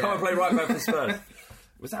Spurs. Can't play right back for Spurs.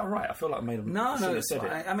 Was that right? I feel like I made a No, it's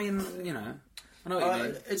fine. I mean, I know what you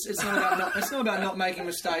mean. It's not about not making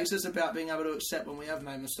mistakes. It's about being able to accept when we have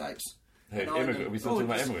made mistakes. Hey, immigrant? Are we still talking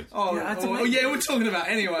about immigrants? We're talking about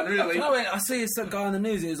anyone, really. I see some guy on the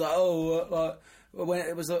news. He's like, when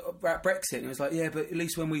it was at Brexit, and it was like, yeah, but at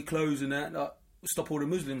least when we close and that, like, stop all the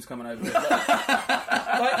Muslims coming over here.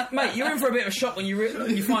 Like, mate, you're in for a bit of a shock when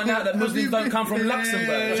you find out that Muslims don't come from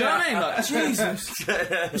Luxembourg. Do you know what I mean? Like, Jesus.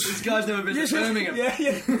 This guy's never been to Birmingham.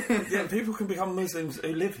 Yeah, people can become Muslims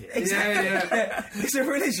who live here. Exactly. Yeah. It's a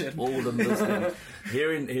religion. All the Muslims.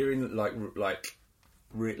 hearing like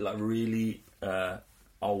really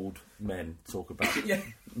old men talk about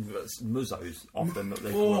muzzos often.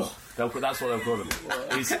 That's what they'll call them.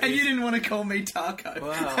 And you didn't want to call me Taco.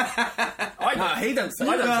 Wow. He don't say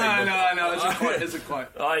that. No. It's a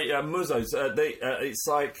quote. Muzzos. It's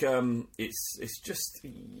like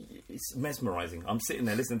it's mesmerising. I'm sitting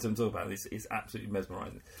there listening to them talk about it. It's absolutely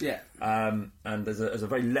mesmerising. Yeah. And there's a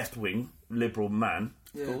very left wing liberal man.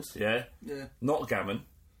 Of course. Yeah. Not gammon.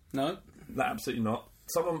 No. Absolutely not.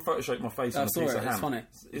 Someone photoshopped my face on a piece of ham. It's funny.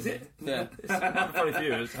 Is it? Yeah. It's not funny for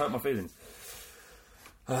you. It's hurt my feelings.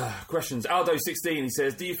 Questions. Aldo16, he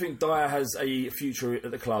says, do you think Dyer has a future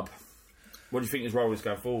at the club? What do you think his role is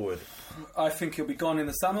going forward? I think he'll be gone in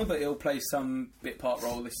the summer, but he'll play some bit part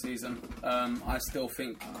role this season. I still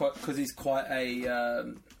think, because he's quite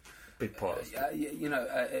a... big part. What's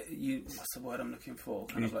the word I'm looking for?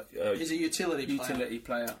 He's a utility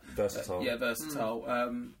player. Versatile.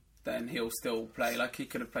 Versatile. Then he'll still play. Like, he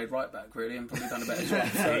could have played right back, really, and probably done a better job.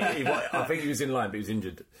 I think he was in line, but he was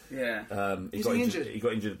injured. Yeah. He got injured? He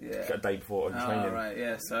got injured a day before in training. Right,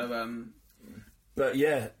 yeah. So, but,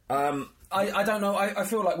 yeah. I don't know. I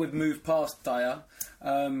feel like we've moved past Dyer.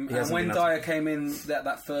 And when Dyer came in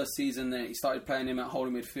that first season, then he started playing him at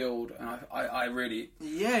holding midfield, and I really...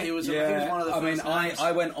 Yeah, he was one of the first names.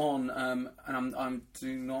 I went on, and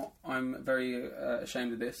I'm very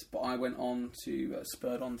ashamed of this, but I went on to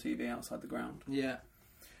Spurred On TV outside the ground. Yeah.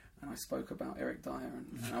 And I spoke about Eric Dyer,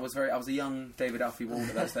 and I was a young David Alfie Ward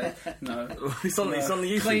at that stage. No, he's on the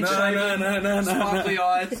YouTube. Clean shaven, no, sparkly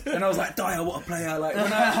eyes. And I was like, Dyer, what a player! Like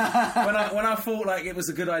when I thought like it was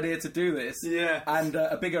a good idea to do this, and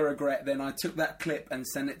a bigger regret. Then I took that clip and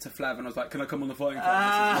sent it to Flav, and I was like, can I come on the fighting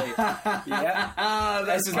club? This is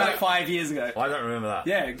me. This is about 5 years ago. I don't remember that.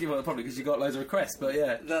 Yeah, well, probably because you got loads of requests, but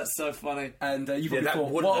yeah, that's so funny. And you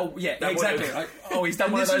probably thought, exactly. Like, he's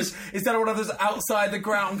done one of those. He's done one of those outside the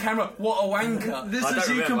ground camera. What a wanker. This is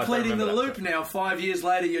you completing the loop now. 5 years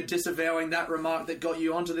later, you're disavowing that remark that got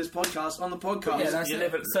you onto this podcast on the podcast. Yeah, that's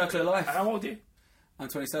it. Circle of life. How old are you? I'm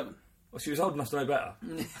 27. Well, she was old enough to know better.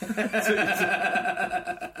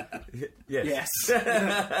 Yes.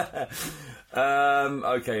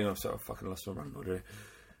 Okay, I'm sorry, I fucking lost my run order.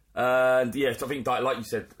 And yes, I think, like you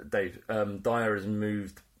said, Dave, Dyer has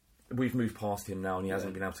moved... We've moved past him now, and he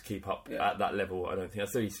hasn't been able to keep up at that level. I don't think. I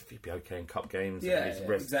thought he'd be okay in cup games.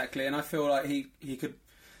 Exactly. And I feel like he could.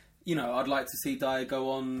 I'd like to see Dyer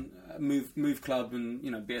go on, move club,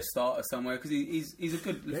 and be a starter somewhere because he's a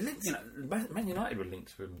good. Man United were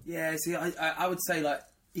linked to him. Yeah. See, I would say like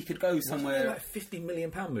he could go somewhere. Like £50 million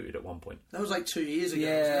mooted at one point. That was like 2 years ago.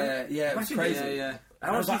 Yeah, it was crazy. Yeah.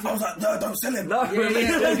 I was like, no, don't sell him. No,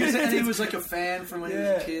 and he was like a fan from when he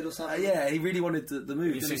was a kid or something. He really wanted the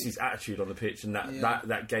move. It's just his attitude on the pitch and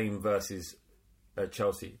that game versus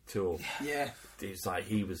Chelsea 2-2. Yeah,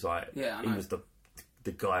 he was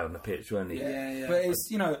the guy on the pitch, wasn't he? Yeah. But it's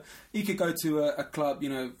he could go to a club,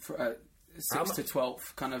 for 6 to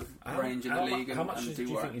 12th kind of range in the league. How much do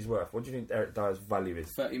you think he's worth? What do you think Eric Dyer's value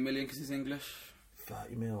is? 30 million because he's English.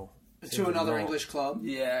 30 mil to another English club.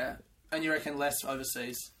 Yeah. And you reckon less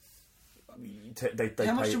overseas? How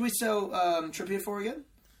much did we sell Trippier for again?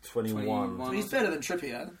 21. So he's better than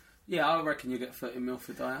Trippier. Yeah, I reckon you get 30 mil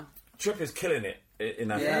for Dyer. Trippier's killing it in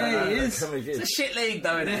that. Yeah, he is. It's a shit league,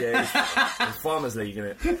 though, isn't it? Yeah, it's Farmers League,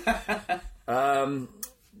 isn't it?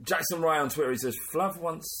 Jackson Rye on Twitter, he says, Flav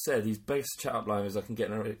once said his best chat-up line is, I can get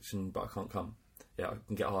an erection, but I can't come. Yeah, I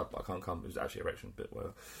can get hard, but I can't come. It was actually erection, but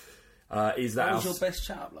whatever. What was your best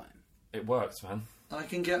chat-up line? It works, man. I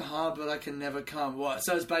can get hard, but I can never come. What?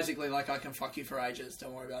 So it's basically like I can fuck you for ages.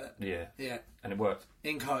 Don't worry about it. Yeah. And it worked.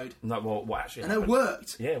 In code. No, what actually And happened? it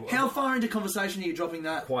worked. Yeah. How far into conversation are you dropping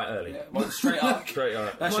that? Quite early. Yeah, well, straight up.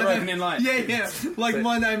 That's your opening line. Yeah. Like,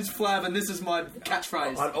 my name's Flav, and this is my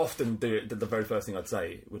catchphrase. I'd often do it. The very first thing I'd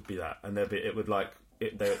say would be that, and they'd be like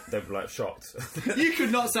shocked. You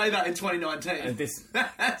could not say that in 2019. And this,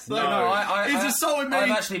 he's assaulting me. I've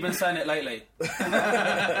actually been saying it lately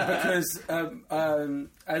because,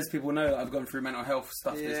 as people know, I've gone through mental health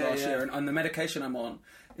stuff this last year, and the medication I'm on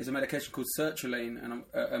is a medication called sertraline, and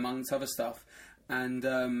amongst other stuff. And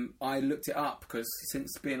I looked it up because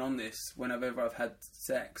since being on this, whenever I've had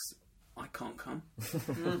sex, I can't come.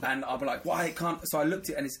 And I'll be like, why I can't? So I looked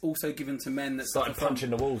at it, and it's also given to men that started punching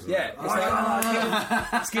the walls. Yeah,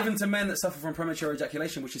 it's given to men that suffer from premature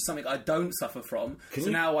ejaculation, which is something I don't suffer from.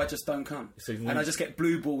 Now I just don't come, and I just get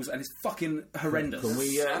blue balls, and it's fucking horrendous. Can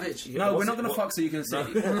we? Savage. No, we're not going to fuck so you can see.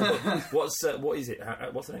 No. What is it?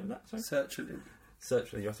 What's the name of that?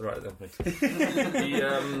 Sertraline. You have to write it down, please.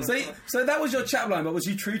 So that was your chat line, but was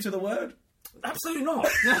you true to the word? Absolutely not.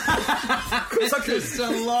 It's just a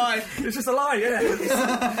lie. It's just a lie,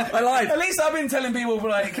 yeah. I lied. At least I've been telling people,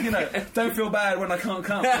 like, don't feel bad when I can't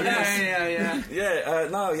come. Yeah, I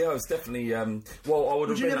was definitely... I would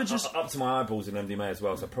have been up to my eyeballs in MDMA as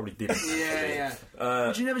well, so I probably didn't.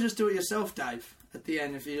 Would you never just do it yourself, Dave, at the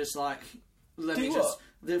end, if you just, like...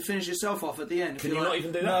 finish yourself off at the end. Can you not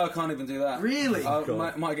even do that? No, I can't even do that. Really? I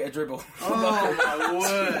might get a dribble. Oh, my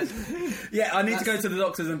word. Yeah, I need to go to the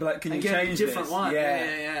doctors and be like, can you change a different this? one.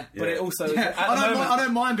 Yeah. But it also... I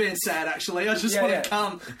don't mind being sad, actually. I just want to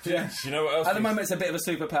come. Yeah. You know what else? At the moment, it's a bit of a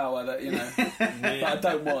superpower that, that I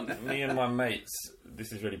don't want. Me and my mates,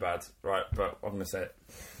 this is really bad, right, but I'm going to say it.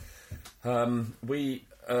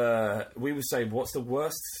 We would say, what's the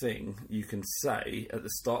worst thing you can say at the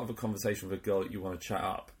start of a conversation with a girl that you want to chat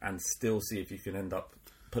up and still see if you can end up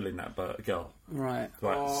pulling that girl? Right.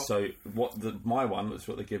 So my one, that's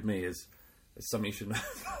what they give me, is something you should know.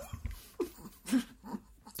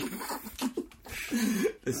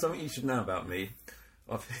 There's something you should know about me.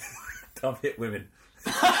 I've hit women.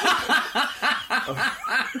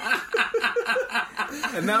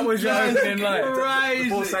 And that was your opening line.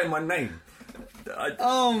 Before saying my name.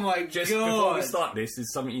 Oh my God. Just God. before we start this,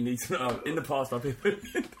 is something you need to know. In the past, I've been...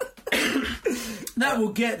 That will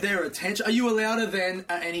get their attention. Are you allowed to then,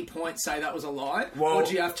 at any point, say that was a lie? Or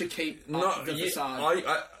do you have to keep up the facade?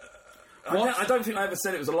 I don't think I ever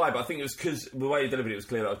said it was a lie, but I think it was because the way you delivered it was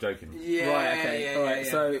clear that I was joking. Yeah, right, okay. All right.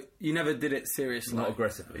 So you never did it seriously? Not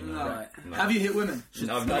aggressively, no. Right. No. Have you hit women?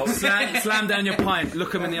 Slam down your pint,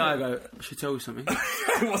 look them in the eye, go, I should tell you something.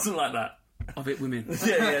 It wasn't like that. I've hit women. No.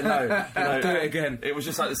 Do it again. It was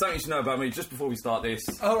just like, there's something you should know about me just before we start this.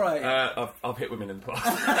 All right. I've hit women in the past.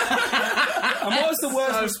 And what was the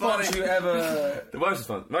worst response you ever... The worst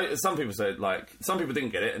response? Some people said, some people didn't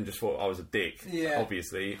get it and just thought I was a dick,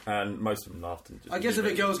 obviously, and most of them laughed. And just I guess if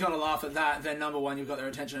a girl's going to laugh at that, then number one, you've got their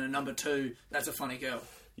attention, and number two, that's a funny girl.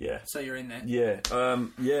 Yeah. So you're in there. Yeah. I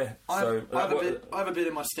have a bit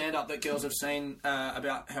in my stand-up that girls have seen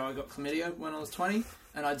about how I got chlamydia when I was 20,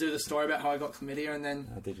 and I do the story about how I got chlamydia, and then...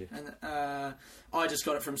 How did you? And I just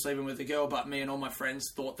got it from sleeping with a girl, but me and all my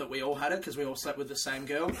friends thought that we all had it because we all slept with the same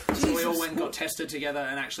girl. Jesus. So we all went and got tested together,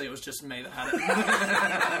 and actually it was just me that had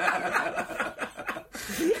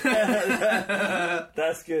it.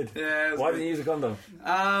 That's good. Yeah, why didn't you use a condom?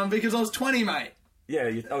 Because I was 20, mate. Yeah,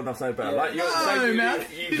 you're old enough to know better. Man.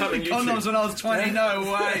 You condoms when I was 20. No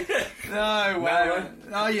way. No way.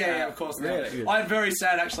 Oh, yeah, of course not. Really? I'm very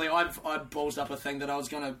sad, actually. I ballsed up a thing that I was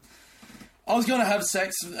going to have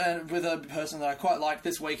sex with a person that I quite liked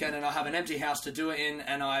this weekend, and I have an empty house to do it in,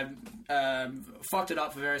 and I fucked it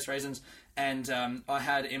up for various reasons. And I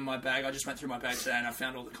had in my bag, I just went through my bag today and I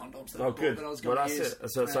found all the condoms that I bought that I was going to use.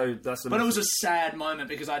 So that's the But it was a sad moment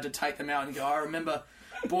because I had to take them out and go, I remember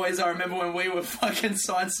when we were fucking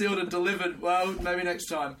signed, sealed and delivered. Well, maybe next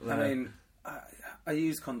time. I mean, I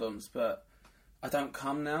use condoms, but I don't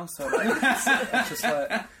come now, so it's just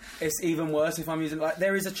like... It's even worse if I'm using...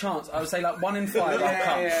 there is a chance. I would say 1 in 5 I'll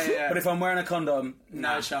come. Yeah. But if I'm wearing a condom...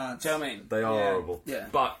 No chance. Do you know what I mean? They are horrible. Yeah.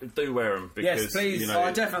 But do wear them because... Yes, please.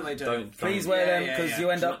 I definitely do. Please wear them because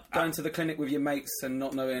you end up going to the clinic with your mates and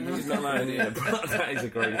not knowing who's not knowing. That is a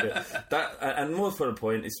great bit. And more for the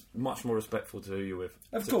point, it's much more respectful to who you're with.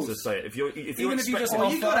 Of course. To say it. If you've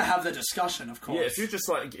got to have the discussion, of course. Yeah, if you're just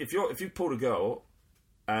if you pulled a girl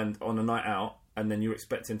and on a night out, and then you're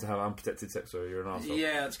expecting to have unprotected sex or you're an arsehole.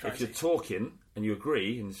 Yeah, that's crazy. If you're talking and you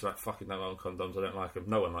agree and it's like, fucking no one condoms, I don't like them,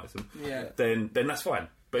 no one likes them, yeah. then that's fine.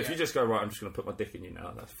 But if you just go, right, I'm just going to put my dick in you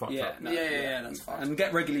now, that's fucked up. Yeah, that's fine. And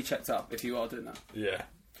get regularly checked up if you are doing that. Yeah.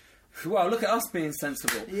 Well, look at us being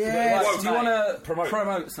sensible. Yeah. Do you want to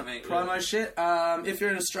promote something? Promo shit. If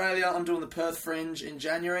you're in Australia, I'm doing the Perth Fringe in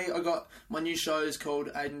January. I got my new show is called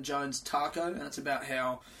Aidan Jones Taco, and it's about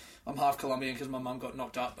how I'm half Colombian because my mum got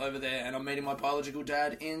knocked up over there, and I'm meeting my biological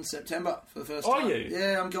dad in September for the first time. Are you?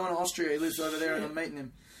 Yeah, I'm going to Austria. He lives over there, and I'm meeting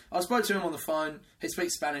him. I spoke to him on the phone. He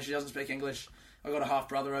speaks Spanish. He doesn't speak English. I got a half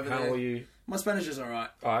brother over there. How are you? My Spanish is alright.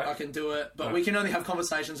 I can do it, but we can only have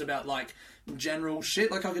conversations about general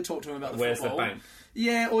shit. I could talk to him about the football. Where's the bank?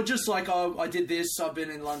 Yeah, or just I did this. I've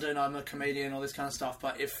been in London. I'm a comedian. All this kind of stuff.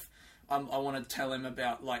 But if I want to tell him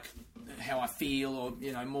about like how I feel, or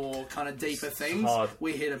more kind of deeper things.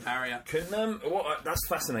 We hit a barrier. That's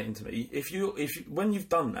fascinating to me. If you when you've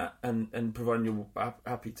done that and providing you're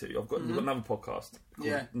happy to, we've got another podcast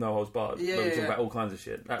called No Holds Barred, where we talk about all kinds of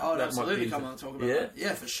shit. That absolutely come on and talk about that.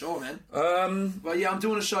 Yeah, for sure, man. Well, I'm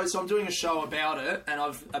doing a show. So I'm doing a show about it, and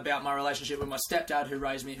about my relationship with my stepdad who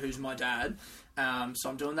raised me, who's my dad. So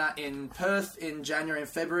I'm doing that in Perth in January and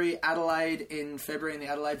February, Adelaide in February in the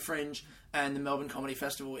Adelaide Fringe, and the Melbourne Comedy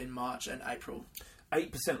Festival in March and April.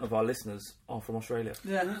 8% of our listeners are from Australia.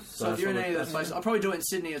 Yeah, so if you're in any of those places, I'll probably do it in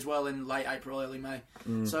Sydney as well in late April, early May.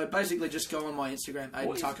 So basically just go on my Instagram,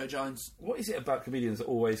 Taco Jones. What is it about comedians that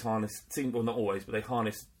always harness, well not always, but they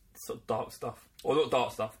harness sort of dark stuff? Or not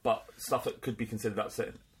dark stuff, but stuff that could be considered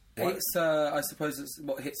upsetting? It's, I suppose it's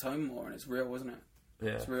what hits home more, and it's real, isn't it?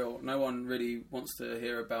 Yeah. It's real. No one really wants to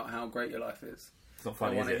hear about how great your life is. It's not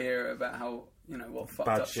funny, They want to hear about how, what fucked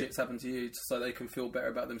up shit's happened to you, so they can feel better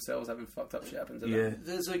about themselves having fucked up shit happen to them.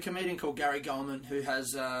 There's a comedian called Gary Goldman who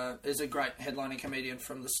is a great headlining comedian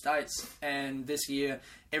from the States, and this year,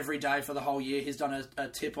 every day for the whole year, he's done a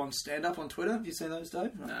tip on stand-up on Twitter. Have you seen those,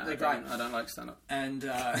 Dave? No, they're great. I don't like stand-up. And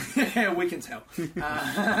we can tell.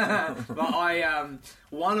 But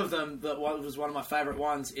one of them that was one of my favourite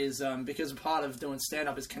ones is because part of doing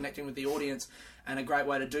stand-up is connecting with the audience, and a great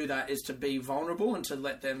way to do that is to be vulnerable and to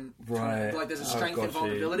let them there's a strength in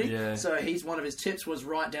vulnerability. Yeah. So one of his tips was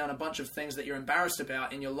write down a bunch of things that you're embarrassed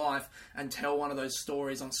about in your life and tell one of those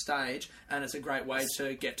stories on stage, and it's a great way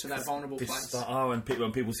to get to that vulnerable place. And when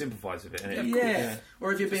people sympathise with it.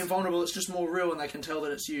 Or if you're being vulnerable, it's just more real and they can tell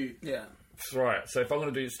that it's you. Yeah. Right, so if I'm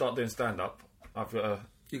going to start doing stand-up, I've got to...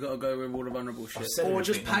 You got to go with all the vulnerable shit. Or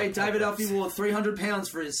just pay David Alfie Ward £300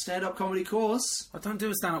 for his stand-up comedy course. I don't do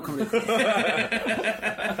a stand-up comedy course.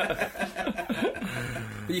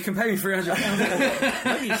 But you can pay me £300.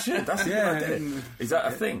 Maybe you should. That's a good idea. Is that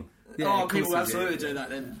a thing? Yeah, people absolutely do that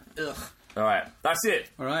then. Ugh. All right, that's it.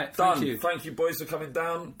 All right, done. Thank you, boys, for coming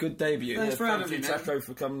down. Good debut. Thanks for having me, man. Thank you, Taco,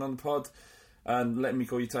 for coming on the pod and letting me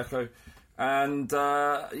call you Taco. And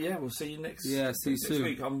we'll see you next. Yeah, see you soon.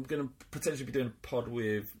 Week. I'm going to potentially be doing a pod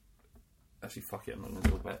with. Actually, fuck it. I'm not going to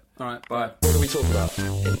talk about it. All right, bye. What do we talk about?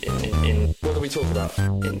 What do we talk about?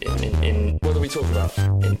 What do we talk about?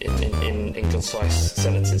 In concise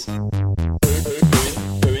sentences.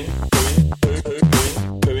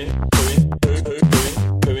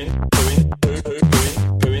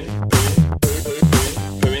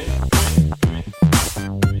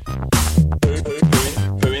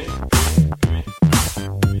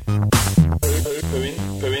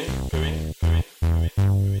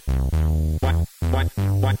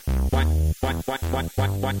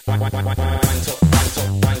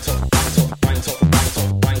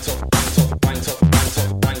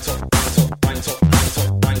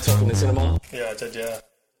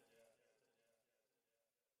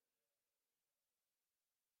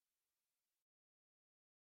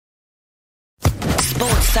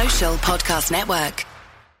 Sports Social Podcast Network.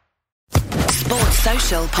 Sports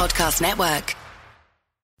Social Podcast Network.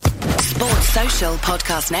 Sports Social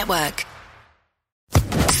Podcast Network.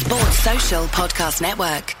 Sports Social Podcast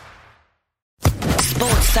Network.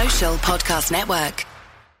 Sports Social Podcast Network.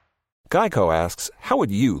 Geico asks, how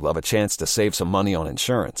would you love a chance to save some money on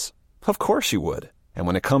insurance? Of course you would. And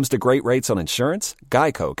when it comes to great rates on insurance,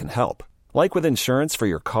 Geico can help. Like with insurance for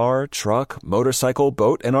your car, truck, motorcycle,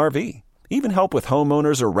 boat, and RV. Even help with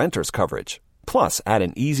homeowners or renters coverage. Plus, add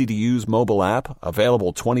an easy-to-use mobile app,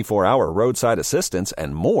 available 24-hour roadside assistance,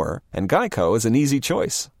 and more, and Geico is an easy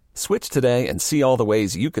choice. Switch today and see all the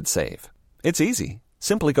ways you could save. It's easy.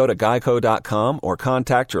 Simply go to geico.com or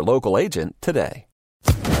contact your local agent today.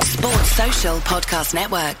 Sports Social Podcast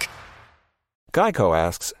Network. Geico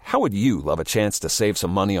asks, how would you love a chance to save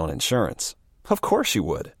some money on insurance? Of course you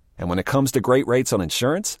would. And when it comes to great rates on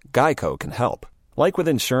insurance, Geico can help. Like with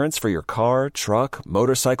insurance for your car, truck,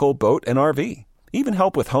 motorcycle, boat, and RV. Even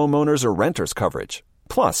help with homeowners or renters coverage.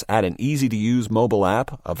 Plus, add an easy-to-use mobile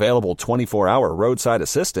app, available 24-hour roadside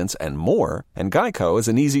assistance, and more, and Geico is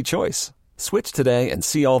an easy choice. Switch today and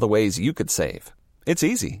see all the ways you could save. It's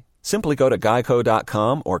easy. Simply go to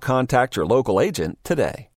geico.com or contact your local agent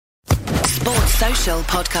today. Sports Social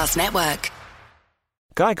Podcast Network.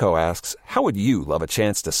 Geico asks, how would you love a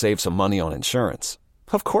chance to save some money on insurance?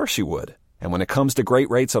 Of course you would. And when it comes to great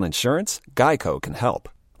rates on insurance, Geico can help.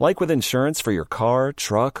 Like with insurance for your car,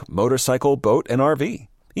 truck, motorcycle, boat, and RV.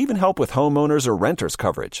 Even help with homeowners or renters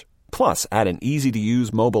coverage. Plus, add an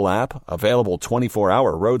easy-to-use mobile app, available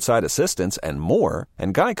 24-hour roadside assistance, and more,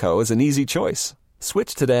 and Geico is an easy choice.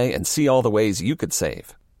 Switch today and see all the ways you could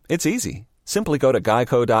save. It's easy. Simply go to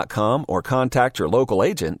geico.com or contact your local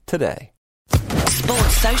agent today.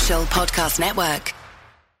 Sports Social Podcast Network.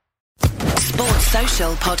 Sports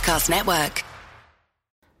Social Podcast Network.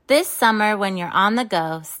 This summer, when you're on the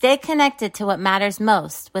go, stay connected to what matters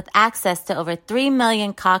most with access to over 3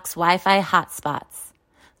 million Cox Wi-Fi hotspots.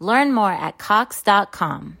 Learn more at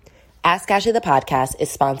Cox.com. Ask Ashley the podcast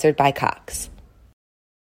is sponsored by Cox.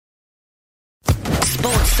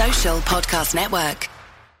 Sports Social Podcast Network.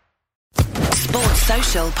 Sports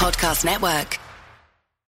Social Podcast Network.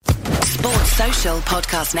 Sports Social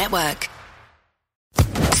Podcast Network.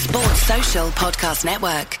 Sports Social Podcast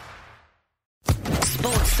Network.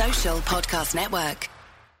 Sports Social Podcast Network.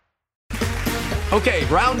 Okay,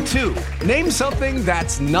 round 2. Name something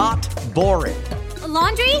that's not boring. A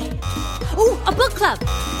laundry? Ooh, a book club.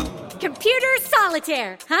 Computer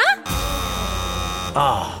solitaire, huh?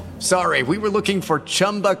 Ah, sorry, we were looking for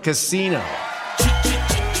Chumba Casino.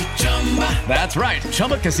 That's right,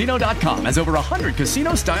 ChumbaCasino.com has over 100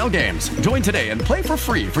 casino-style games. Join today and play for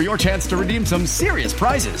free for your chance to redeem some serious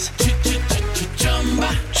prizes.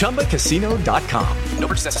 ChumbaCasino.com. No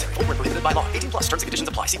purchase necessary. Void where prohibited by law. 18+ terms and conditions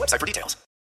apply. See website for details.